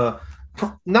a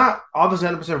not obviously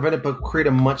 100% prevent it, but create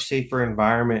a much safer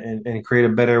environment, and create a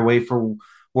better way for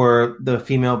where the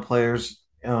female players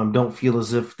don't feel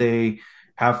as if they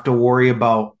have to worry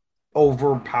about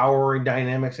overpowering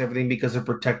dynamics, everything because they're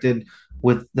protected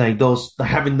with like those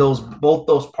having those both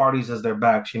those parties as their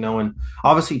backs, and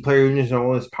obviously player unions are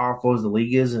only as powerful as the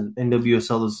league is, and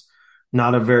NWSL is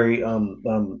not a very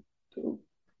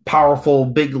powerful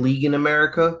big league in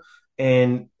America,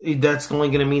 and that's only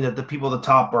going to mean that the people at the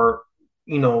top are,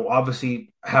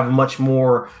 obviously have much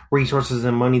more resources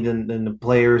and money than the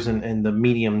players and the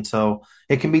medium. So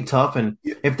it can be tough, and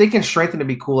if they can strengthen, it'd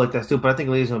be cool like that too. But I think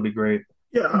Lee's going to be great.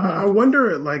 Yeah, I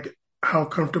wonder like how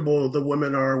comfortable the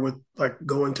women are with like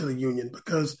going to the union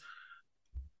because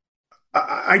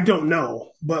I don't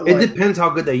know, but It like depends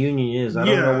how good that union is. I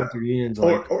don't know yeah, what their union's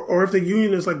or, like. or if the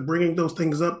union is like bringing those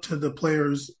things up to the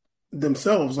players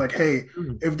themselves, like hey,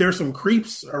 Mhm. if there's some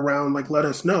creeps around, like let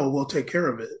us know, we'll take care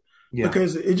of it Yeah,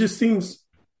 because it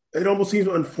almost seems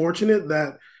unfortunate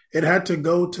that it had to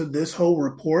go to this whole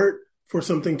report for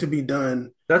something to be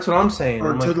done that's what I'm saying.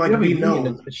 or I'm to like, you like have a be union.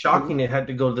 known. It's shocking it had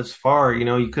to go this far.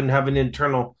 You couldn't have an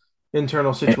internal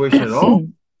situation at all.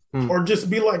 Hmm. Or just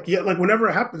be like, yeah, like whenever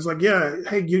it happens, like, yeah,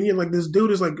 hey, union, like this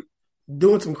dude is like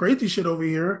doing some crazy shit over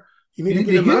here. You need to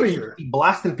get him out of You here. be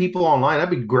blasting people online.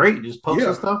 That'd be great. Just posting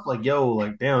Yeah, stuff like, yo,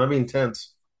 like, damn, that'd be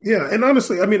intense. yeah. And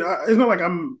honestly, I mean, it's not like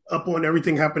I'm up on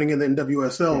everything happening in the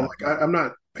NWSL. Yeah, Like, I'm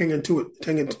not paying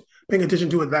attention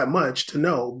to it that much to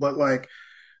know. But like,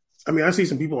 I mean, I see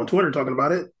some people on Twitter talking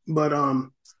about it. But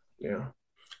yeah.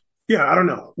 yeah, I don't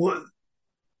know. Well,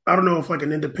 I don't know if like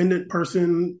an independent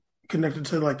person connected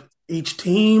to like each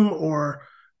team or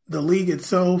the league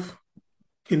itself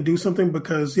can do something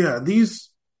because yeah, these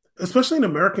especially in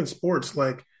American sports,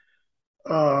 like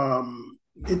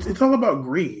it's all about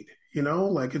greed,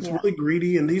 like it's Yeah. really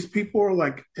greedy and these people are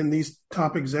like in these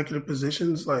top executive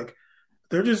positions, like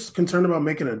they're just concerned about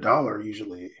making a dollar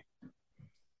usually.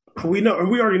 And we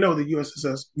already know the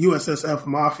USSF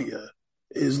mafia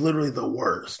is literally the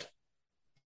worst.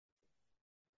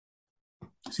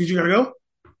 See, you gotta go.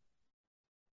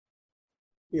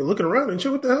 You're looking around and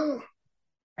shit. What the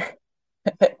hell?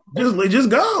 Just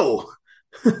go.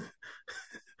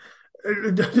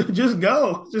 Just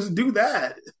go. Just do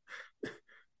that.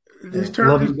 Just turn.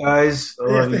 Love you guys. I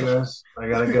love you Yeah. guys. I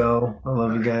gotta go. I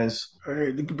love you guys. All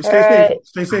right. All Stay safe. right.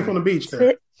 Stay safe on the beach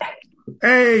there.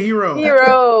 Hey, hero.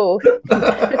 Hero.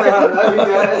 Love you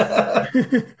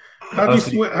guys. How'd you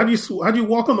swim? How'd you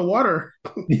walk on the water?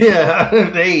 Yeah.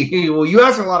 Hey, well, you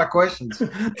asked a lot of questions.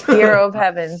 Hero of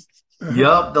heaven.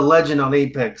 Yup, the legend on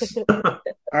Apex. All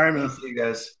right, man. See you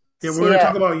guys. Yeah, we're See gonna ya.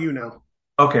 talk about you now.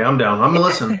 Okay, I'm down. I'm gonna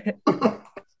listen.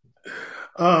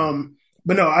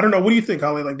 But no, I don't know. What do you think,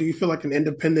 Holly? Like, do you feel like an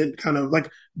independent kind of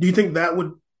like? Do you think that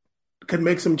could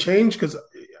make some change? Because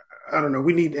I don't know.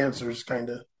 We need answers, kind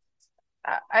of.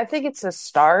 I think it's a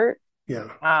start. Yeah.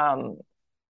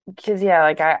 Because yeah,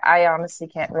 like I honestly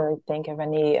can't really think of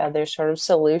any other sort of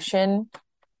solution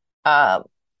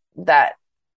that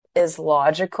is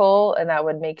logical and that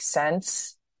would make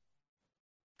sense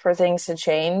for things to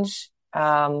change.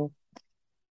 But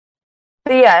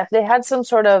yeah, if they had some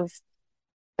sort of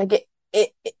like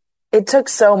it took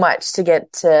so much to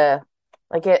get to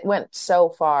like it went so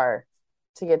far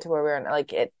to get to where we are now.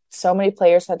 Like it so many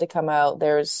players had to come out.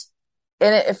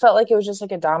 And it felt like it was just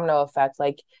like a domino effect.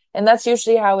 Like and that's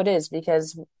usually how it is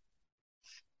because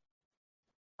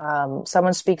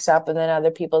someone speaks up and then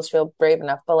other people feel brave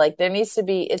enough. But like there needs to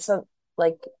be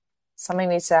like something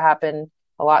needs to happen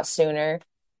a lot sooner.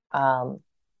 And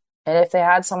if they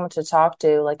had someone to talk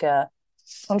to, like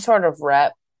some sort of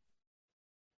rep,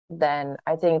 then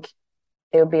I think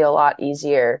it would be a lot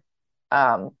easier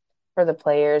for the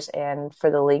players and for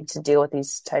the league to deal with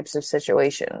these types of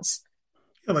situations.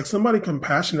 Yeah, like somebody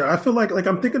compassionate. I feel like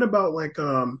I'm thinking about like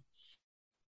and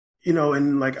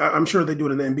like I'm sure they do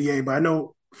it in the NBA, but I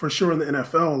know for sure in the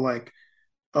NFL, like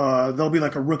there'll be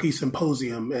like a rookie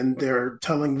symposium and they're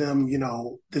telling them,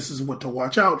 this is what to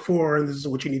watch out for and this is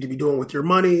what you need to be doing with your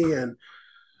money and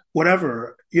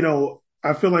whatever.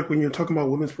 I feel like when you're talking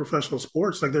about women's professional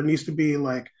sports, like there needs to be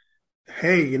like,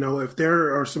 hey, if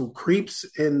there are some creeps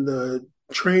in the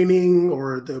training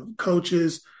or the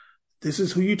coaches, this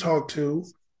is who you talk to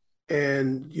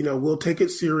and we'll take it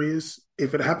serious.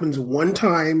 If it happens one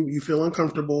time you feel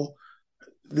uncomfortable,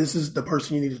 this is the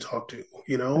person you need to talk to,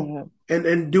 Mhm.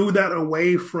 and do that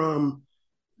away from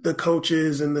the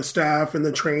coaches and the staff and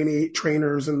the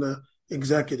trainers and the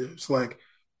executives. Like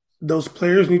those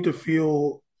players need to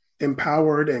feel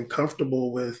empowered and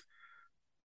comfortable with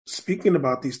speaking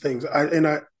about these things.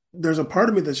 There's a part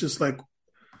of me that's just like,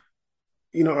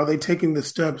 are they taking the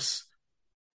steps?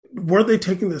 Were they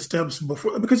taking the steps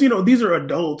before? Because these are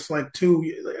adults, like too.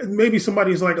 Maybe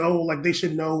somebody's like, oh, like they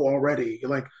should know already.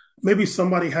 Like maybe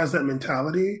somebody has that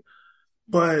mentality,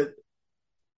 but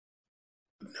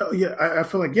No, yeah, I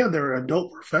feel like, yeah, they're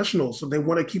adult professionals, so they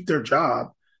want to keep their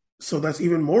job. So that's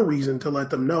even more reason to let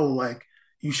them know, like,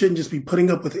 you shouldn't just be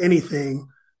putting up with anything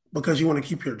because you want to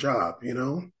keep your job, you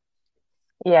know?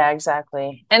 Yeah,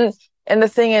 exactly. And the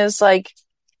thing is, like,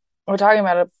 we're talking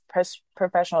about a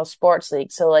professional sports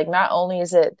league, so like, not only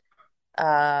is it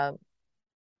uh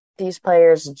these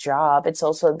players' job, it's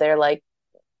also their like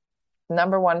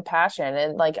number one passion.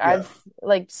 And like, Yeah.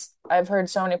 I've heard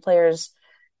so many players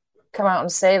come out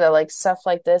and say that like stuff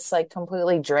like this like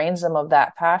completely drains them of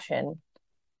that passion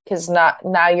because not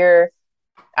now you're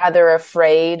either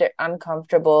afraid,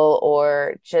 uncomfortable,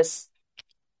 or just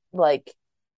like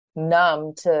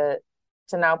numb to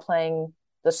now playing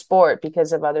the sport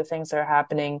because of other things that are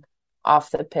happening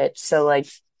off the pitch. So like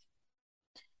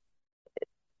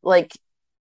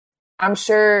I'm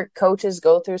sure coaches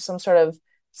go through some sort of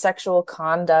sexual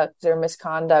conduct or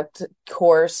misconduct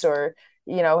course, or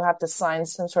have to sign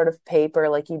some sort of paper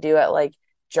like you do at like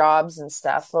jobs and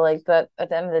stuff. But like that, at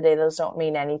the end of the day, those don't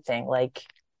mean anything. Like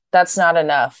that's not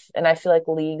enough. And I feel like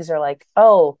leagues are like,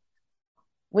 oh,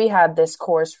 we had this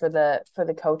course for the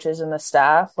coaches and the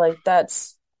staff. Like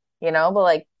that's, but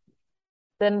like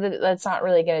then that's not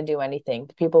really going to do anything.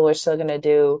 People are still going to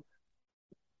do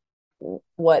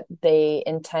what they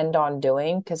intend on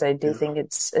doing, because I do Yeah. think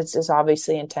it's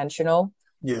obviously intentional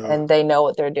Yeah. and they know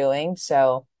what they're doing.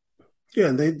 So Yeah,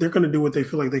 and they're going to do what they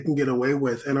feel like they can get away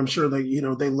with. And I'm sure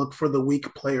that, they look for the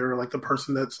weak player, like the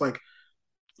person that's like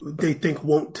they think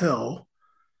won't tell.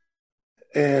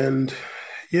 And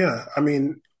yeah, I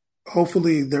mean,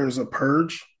 hopefully there's a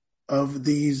purge of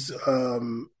these,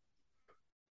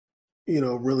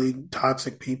 really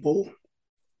toxic people.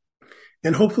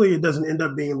 And hopefully it doesn't end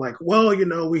up being like, well,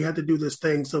 we had to do this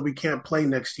thing so we can't play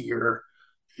next year,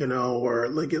 or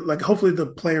like hopefully the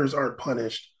players aren't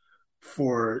punished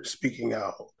for speaking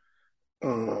out.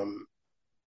 Um,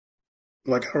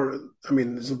 like I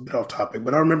mean, it's a bit off topic,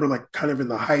 but I remember like kind of in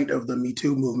the height of the Me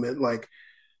Too movement, like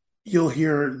you'll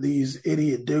hear these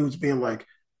idiot dudes being like,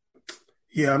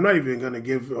 "Yeah, I'm not even gonna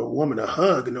give a woman a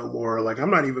hug no more. Like, I'm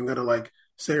not even gonna like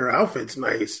say her outfit's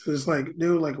nice." It's like,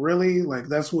 dude, like really, like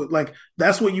that's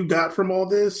what you got from all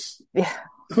this. yeah,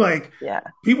 Like, yeah,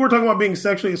 people were talking about being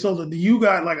sexually assaulted. You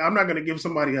got like, I'm not gonna give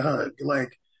somebody a hug.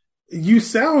 Like, you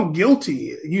sound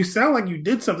guilty. You sound like you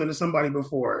did something to somebody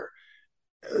before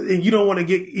and you don't want to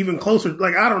get even closer.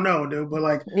 Like, I don't know, dude, but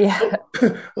like, yeah,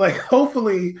 like,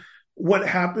 hopefully, what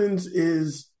happens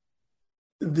is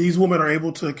these women are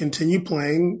able to continue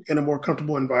playing in a more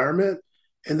comfortable environment,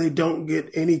 and they don't get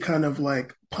any kind of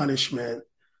like punishment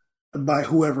by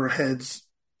whoever heads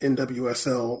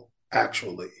NWSL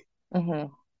actually. hmm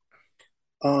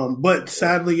But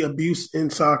sadly, abuse in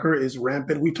soccer is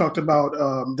rampant. We talked about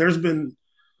there's been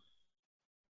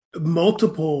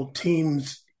multiple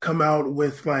teams come out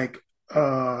with like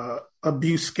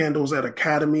abuse scandals at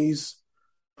academies.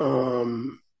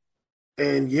 Um,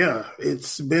 and yeah,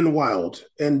 it's been wild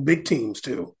and big teams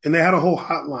too. And they had a whole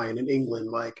hotline in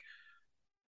England, like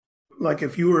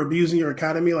if you were abusing your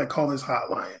academy, like call this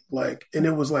hotline, like, and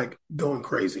it was like going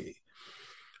crazy.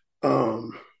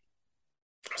 Um,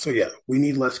 so yeah, we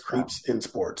need less creeps in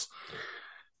sports.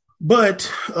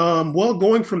 But well,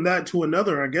 going from that to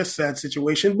another, I guess, sad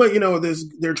situation. But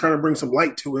they're trying to bring some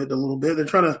light to it a little bit. They're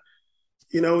trying to,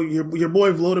 your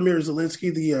boy Volodymyr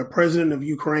Zelensky, the president of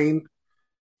Ukraine,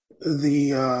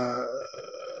 the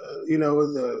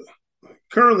the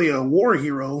currently a war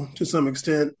hero to some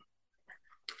extent.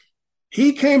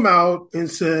 He came out and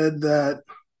said that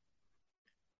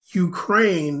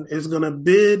Ukraine is going to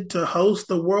bid to host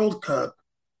the World Cup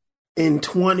in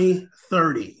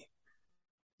 2030.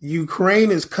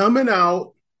 Ukraine is coming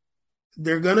out.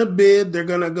 They're going to bid. They're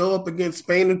going to go up against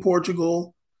Spain and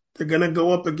Portugal. They're going to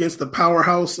go up against the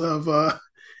powerhouse of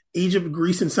Egypt,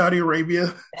 Greece, and Saudi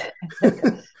Arabia,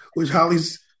 which Holly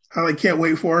can't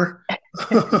wait for.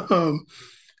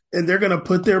 And they're going to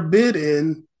put their bid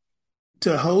in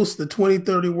to host the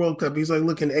 2030 World Cup. He's like,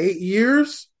 look, in 8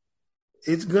 years,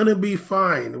 it's going to be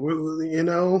fine. We're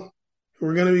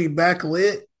going to be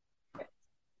backlit.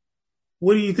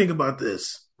 What do you think about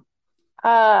this?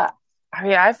 I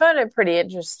mean, I found it pretty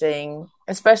interesting,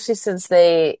 especially since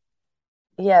their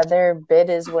bid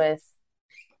is with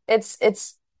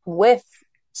it's with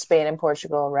Spain and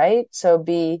Portugal, right? So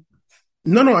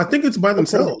No, I think it's by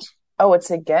themselves.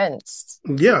 It's against.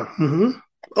 Yeah. Mm-hmm.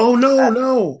 Oh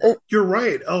no, uh, you're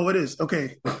right. Oh, it is.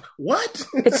 Okay. What?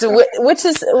 It's which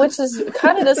is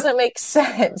kind of doesn't make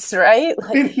sense, right?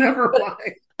 Like, Never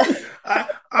mind.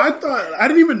 I thought I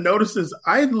didn't even notice this.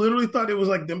 I literally thought it was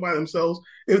like them by themselves.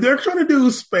 If they're trying to do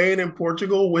Spain and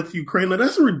Portugal with Ukraine, like,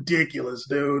 that's ridiculous,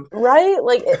 dude. Right?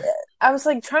 Like I was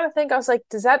like trying to think. I was like,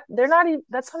 does that they're not even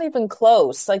that's not even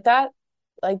close. Like that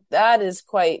is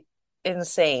quite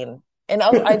insane. And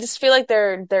I just feel like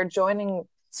they're joining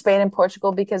Spain and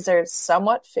Portugal because they're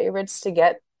somewhat favorites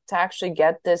to actually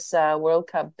get this World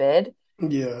Cup bid.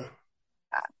 Yeah.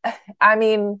 I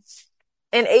mean,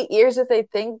 in 8 years, if they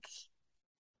think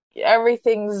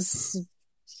everything's,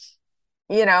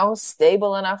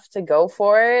 stable enough to go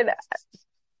for it,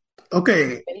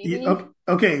 Okay. maybe.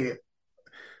 Okay.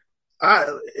 I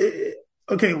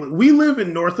okay. We live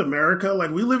in North America.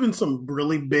 Like we live in some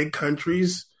really big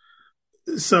countries.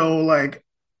 So like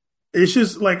it's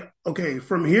just like okay,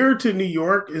 from here to New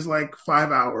York is like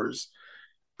 5 hours.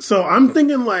 So I'm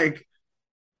thinking like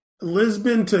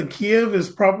Lisbon to Kiev is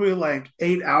probably like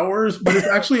 8 hours, but it's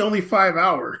actually only 5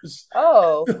 hours.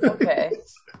 Oh, okay.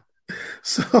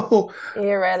 So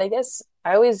You're right. I guess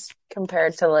I always compare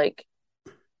it to like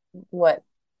what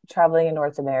traveling in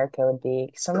North America would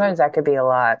be. Sometimes that could be a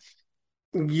lot.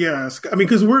 yes, I mean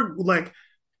because we're like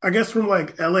I guess from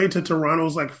like LA to Toronto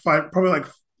is like five, probably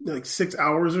like 6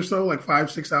 hours or so, like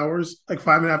 5 6 hours, like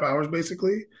 5.5 hours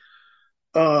basically.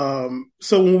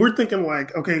 So when we're thinking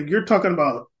like, okay, you're talking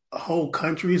about whole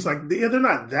countries, like yeah, they're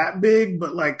not that big,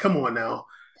 but like, come on now.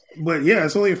 But yeah,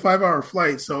 it's only a 5 hour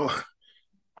flight, so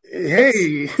It's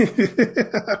hey,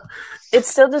 it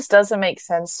still just doesn't make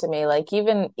sense to me. Like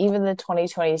even the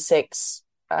 2026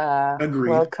 agreed.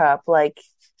 World Cup, like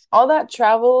all that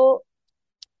travel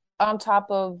on top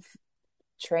of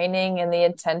training and the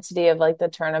intensity of like the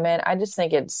tournament, I just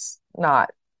think it's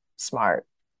not smart.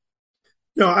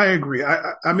 No, I agree.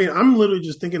 I mean, I'm literally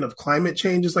just thinking of climate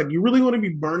change. It's like you really want to be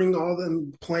burning all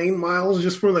them plane miles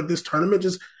just for like this tournament.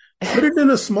 Just put it in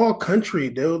a small country,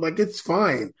 dude. Like it's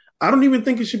fine. I don't even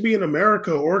think it should be in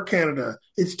America or Canada.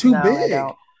 It's too No, I big.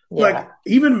 don't. Yeah, Like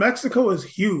even Mexico is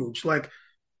huge. Like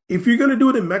if you're gonna do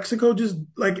it in Mexico, just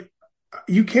like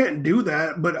you can't do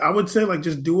that. But I would say like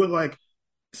just do it like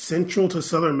central to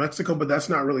southern Mexico, but that's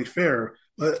not really fair.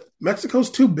 But Mexico's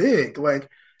too big. Like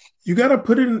you got to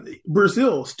put in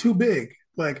Brazil's too big.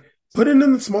 Like put it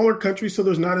in the smaller countries so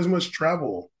there's not as much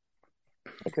travel.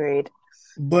 agreed.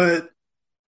 But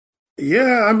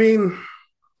yeah, I mean,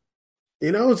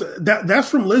 that's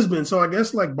from Lisbon, so I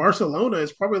guess like Barcelona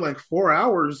is probably like 4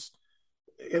 hours.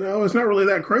 It's not really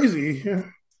that crazy.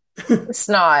 It's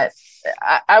not.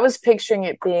 I was picturing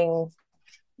it being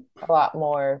a lot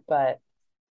more, but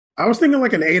I was thinking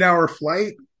like an 8 hour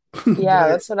flight, yeah, but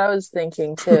that's what I was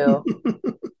thinking too.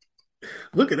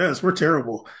 look at us, we're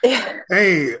terrible.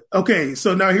 Hey, okay,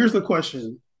 so now here's the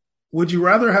question. Would you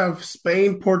rather have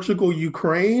Spain, Portugal,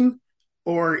 Ukraine,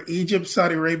 or Egypt,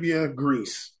 Saudi Arabia,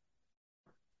 Greece?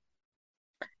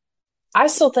 I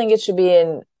still think it should be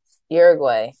in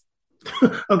Uruguay.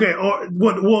 Okay, or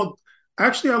what? Well,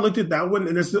 actually, I looked at that one,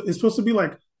 and it's supposed to be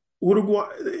like Uruguay.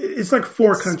 It's like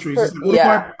four countries. It's like Uruguay,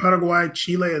 Yeah, Paraguay,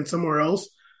 Chile, and somewhere else,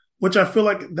 which I feel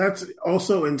like that's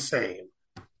also insane.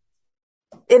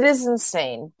 it is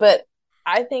insane, but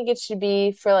I think it should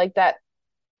be for like that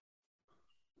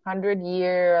 100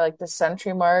 year, like the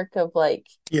century mark of like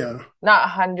Yeah, not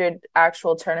 100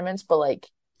 actual tournaments, but like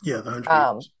yeah, the 100 years.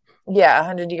 um yeah,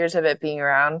 100 years of it being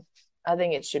around. I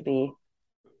think it should be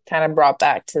kind of brought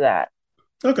back to that.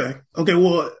 Okay, okay.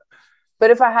 Well,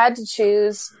 But if I had to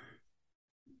choose,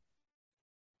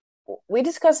 we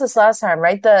discussed this last time,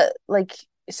 right? The like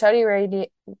Saudi Arabia,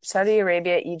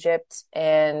 Egypt,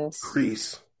 and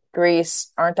Greece.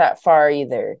 Greece aren't that far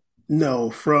either. No,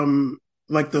 from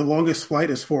like the longest flight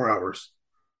is 4 hours.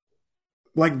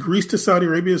 Like Greece to Saudi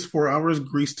Arabia is 4 hours.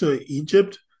 Greece to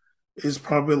Egypt is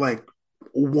probably like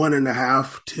one and a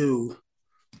half, two.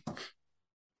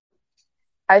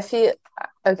 I feel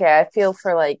okay, I feel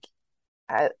for like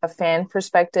a fan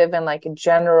perspective and like a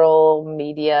general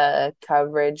media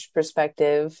coverage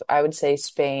perspective, I would say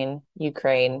Spain,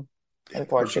 Ukraine, and Portugal.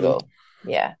 Portugal.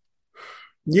 Yeah.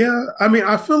 Yeah, I mean,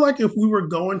 I feel like if we were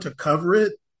going to cover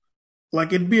it,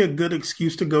 like it'd be a good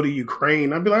excuse to go to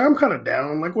Ukraine. I'd be like, I'm kind of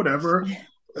down, like whatever.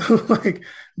 Like,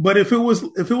 but if it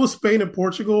was Spain and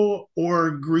Portugal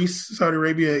or Greece, Saudi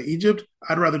Arabia, Egypt,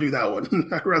 I'd rather do that one.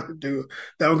 I'd rather do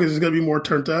that one because it's gonna be more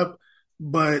turned up.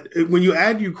 But when you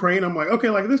add Ukraine, I'm like, okay,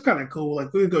 like this kind of cool.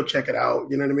 Like we could go check it out.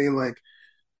 You know what I mean? Like,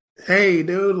 hey,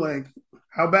 dude, like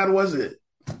how bad was it?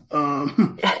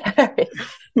 Um,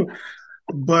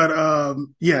 but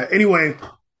yeah. Anyway,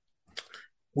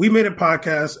 we made a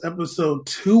podcast episode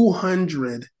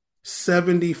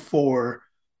 274.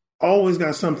 Always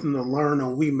got something to learn,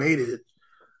 and we made it.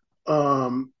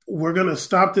 we're gonna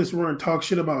stop this. We're gonna talk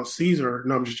shit about Caesar.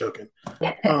 No, I'm just joking.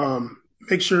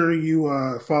 Make sure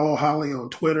you follow Holly on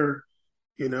Twitter.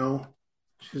 You know,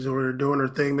 she's over doing her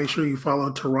thing. Make sure you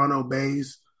follow Toronto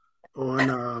Bays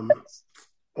on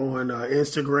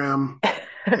Instagram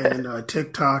and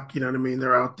TikTok. You know what I mean?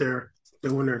 They're out there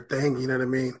doing their thing. You know what I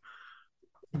mean?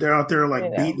 They're out there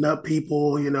like beating up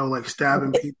people. You know, like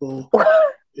stabbing people.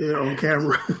 On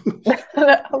camera.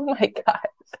 Oh my god!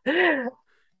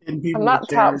 I'm not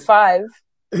top 5.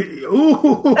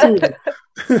 Ooh.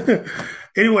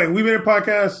 Anyway, We Made It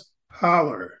Podcast.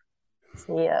 Holler.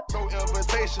 Yeah. No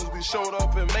invitations, we showed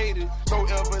up and made it. No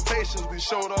invitations, we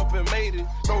showed up and made it.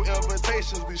 No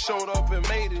invitations, we showed up and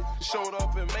made it. Showed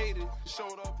up and made it.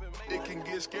 Showed up and made it. It can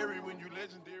get scary when you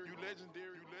legendary.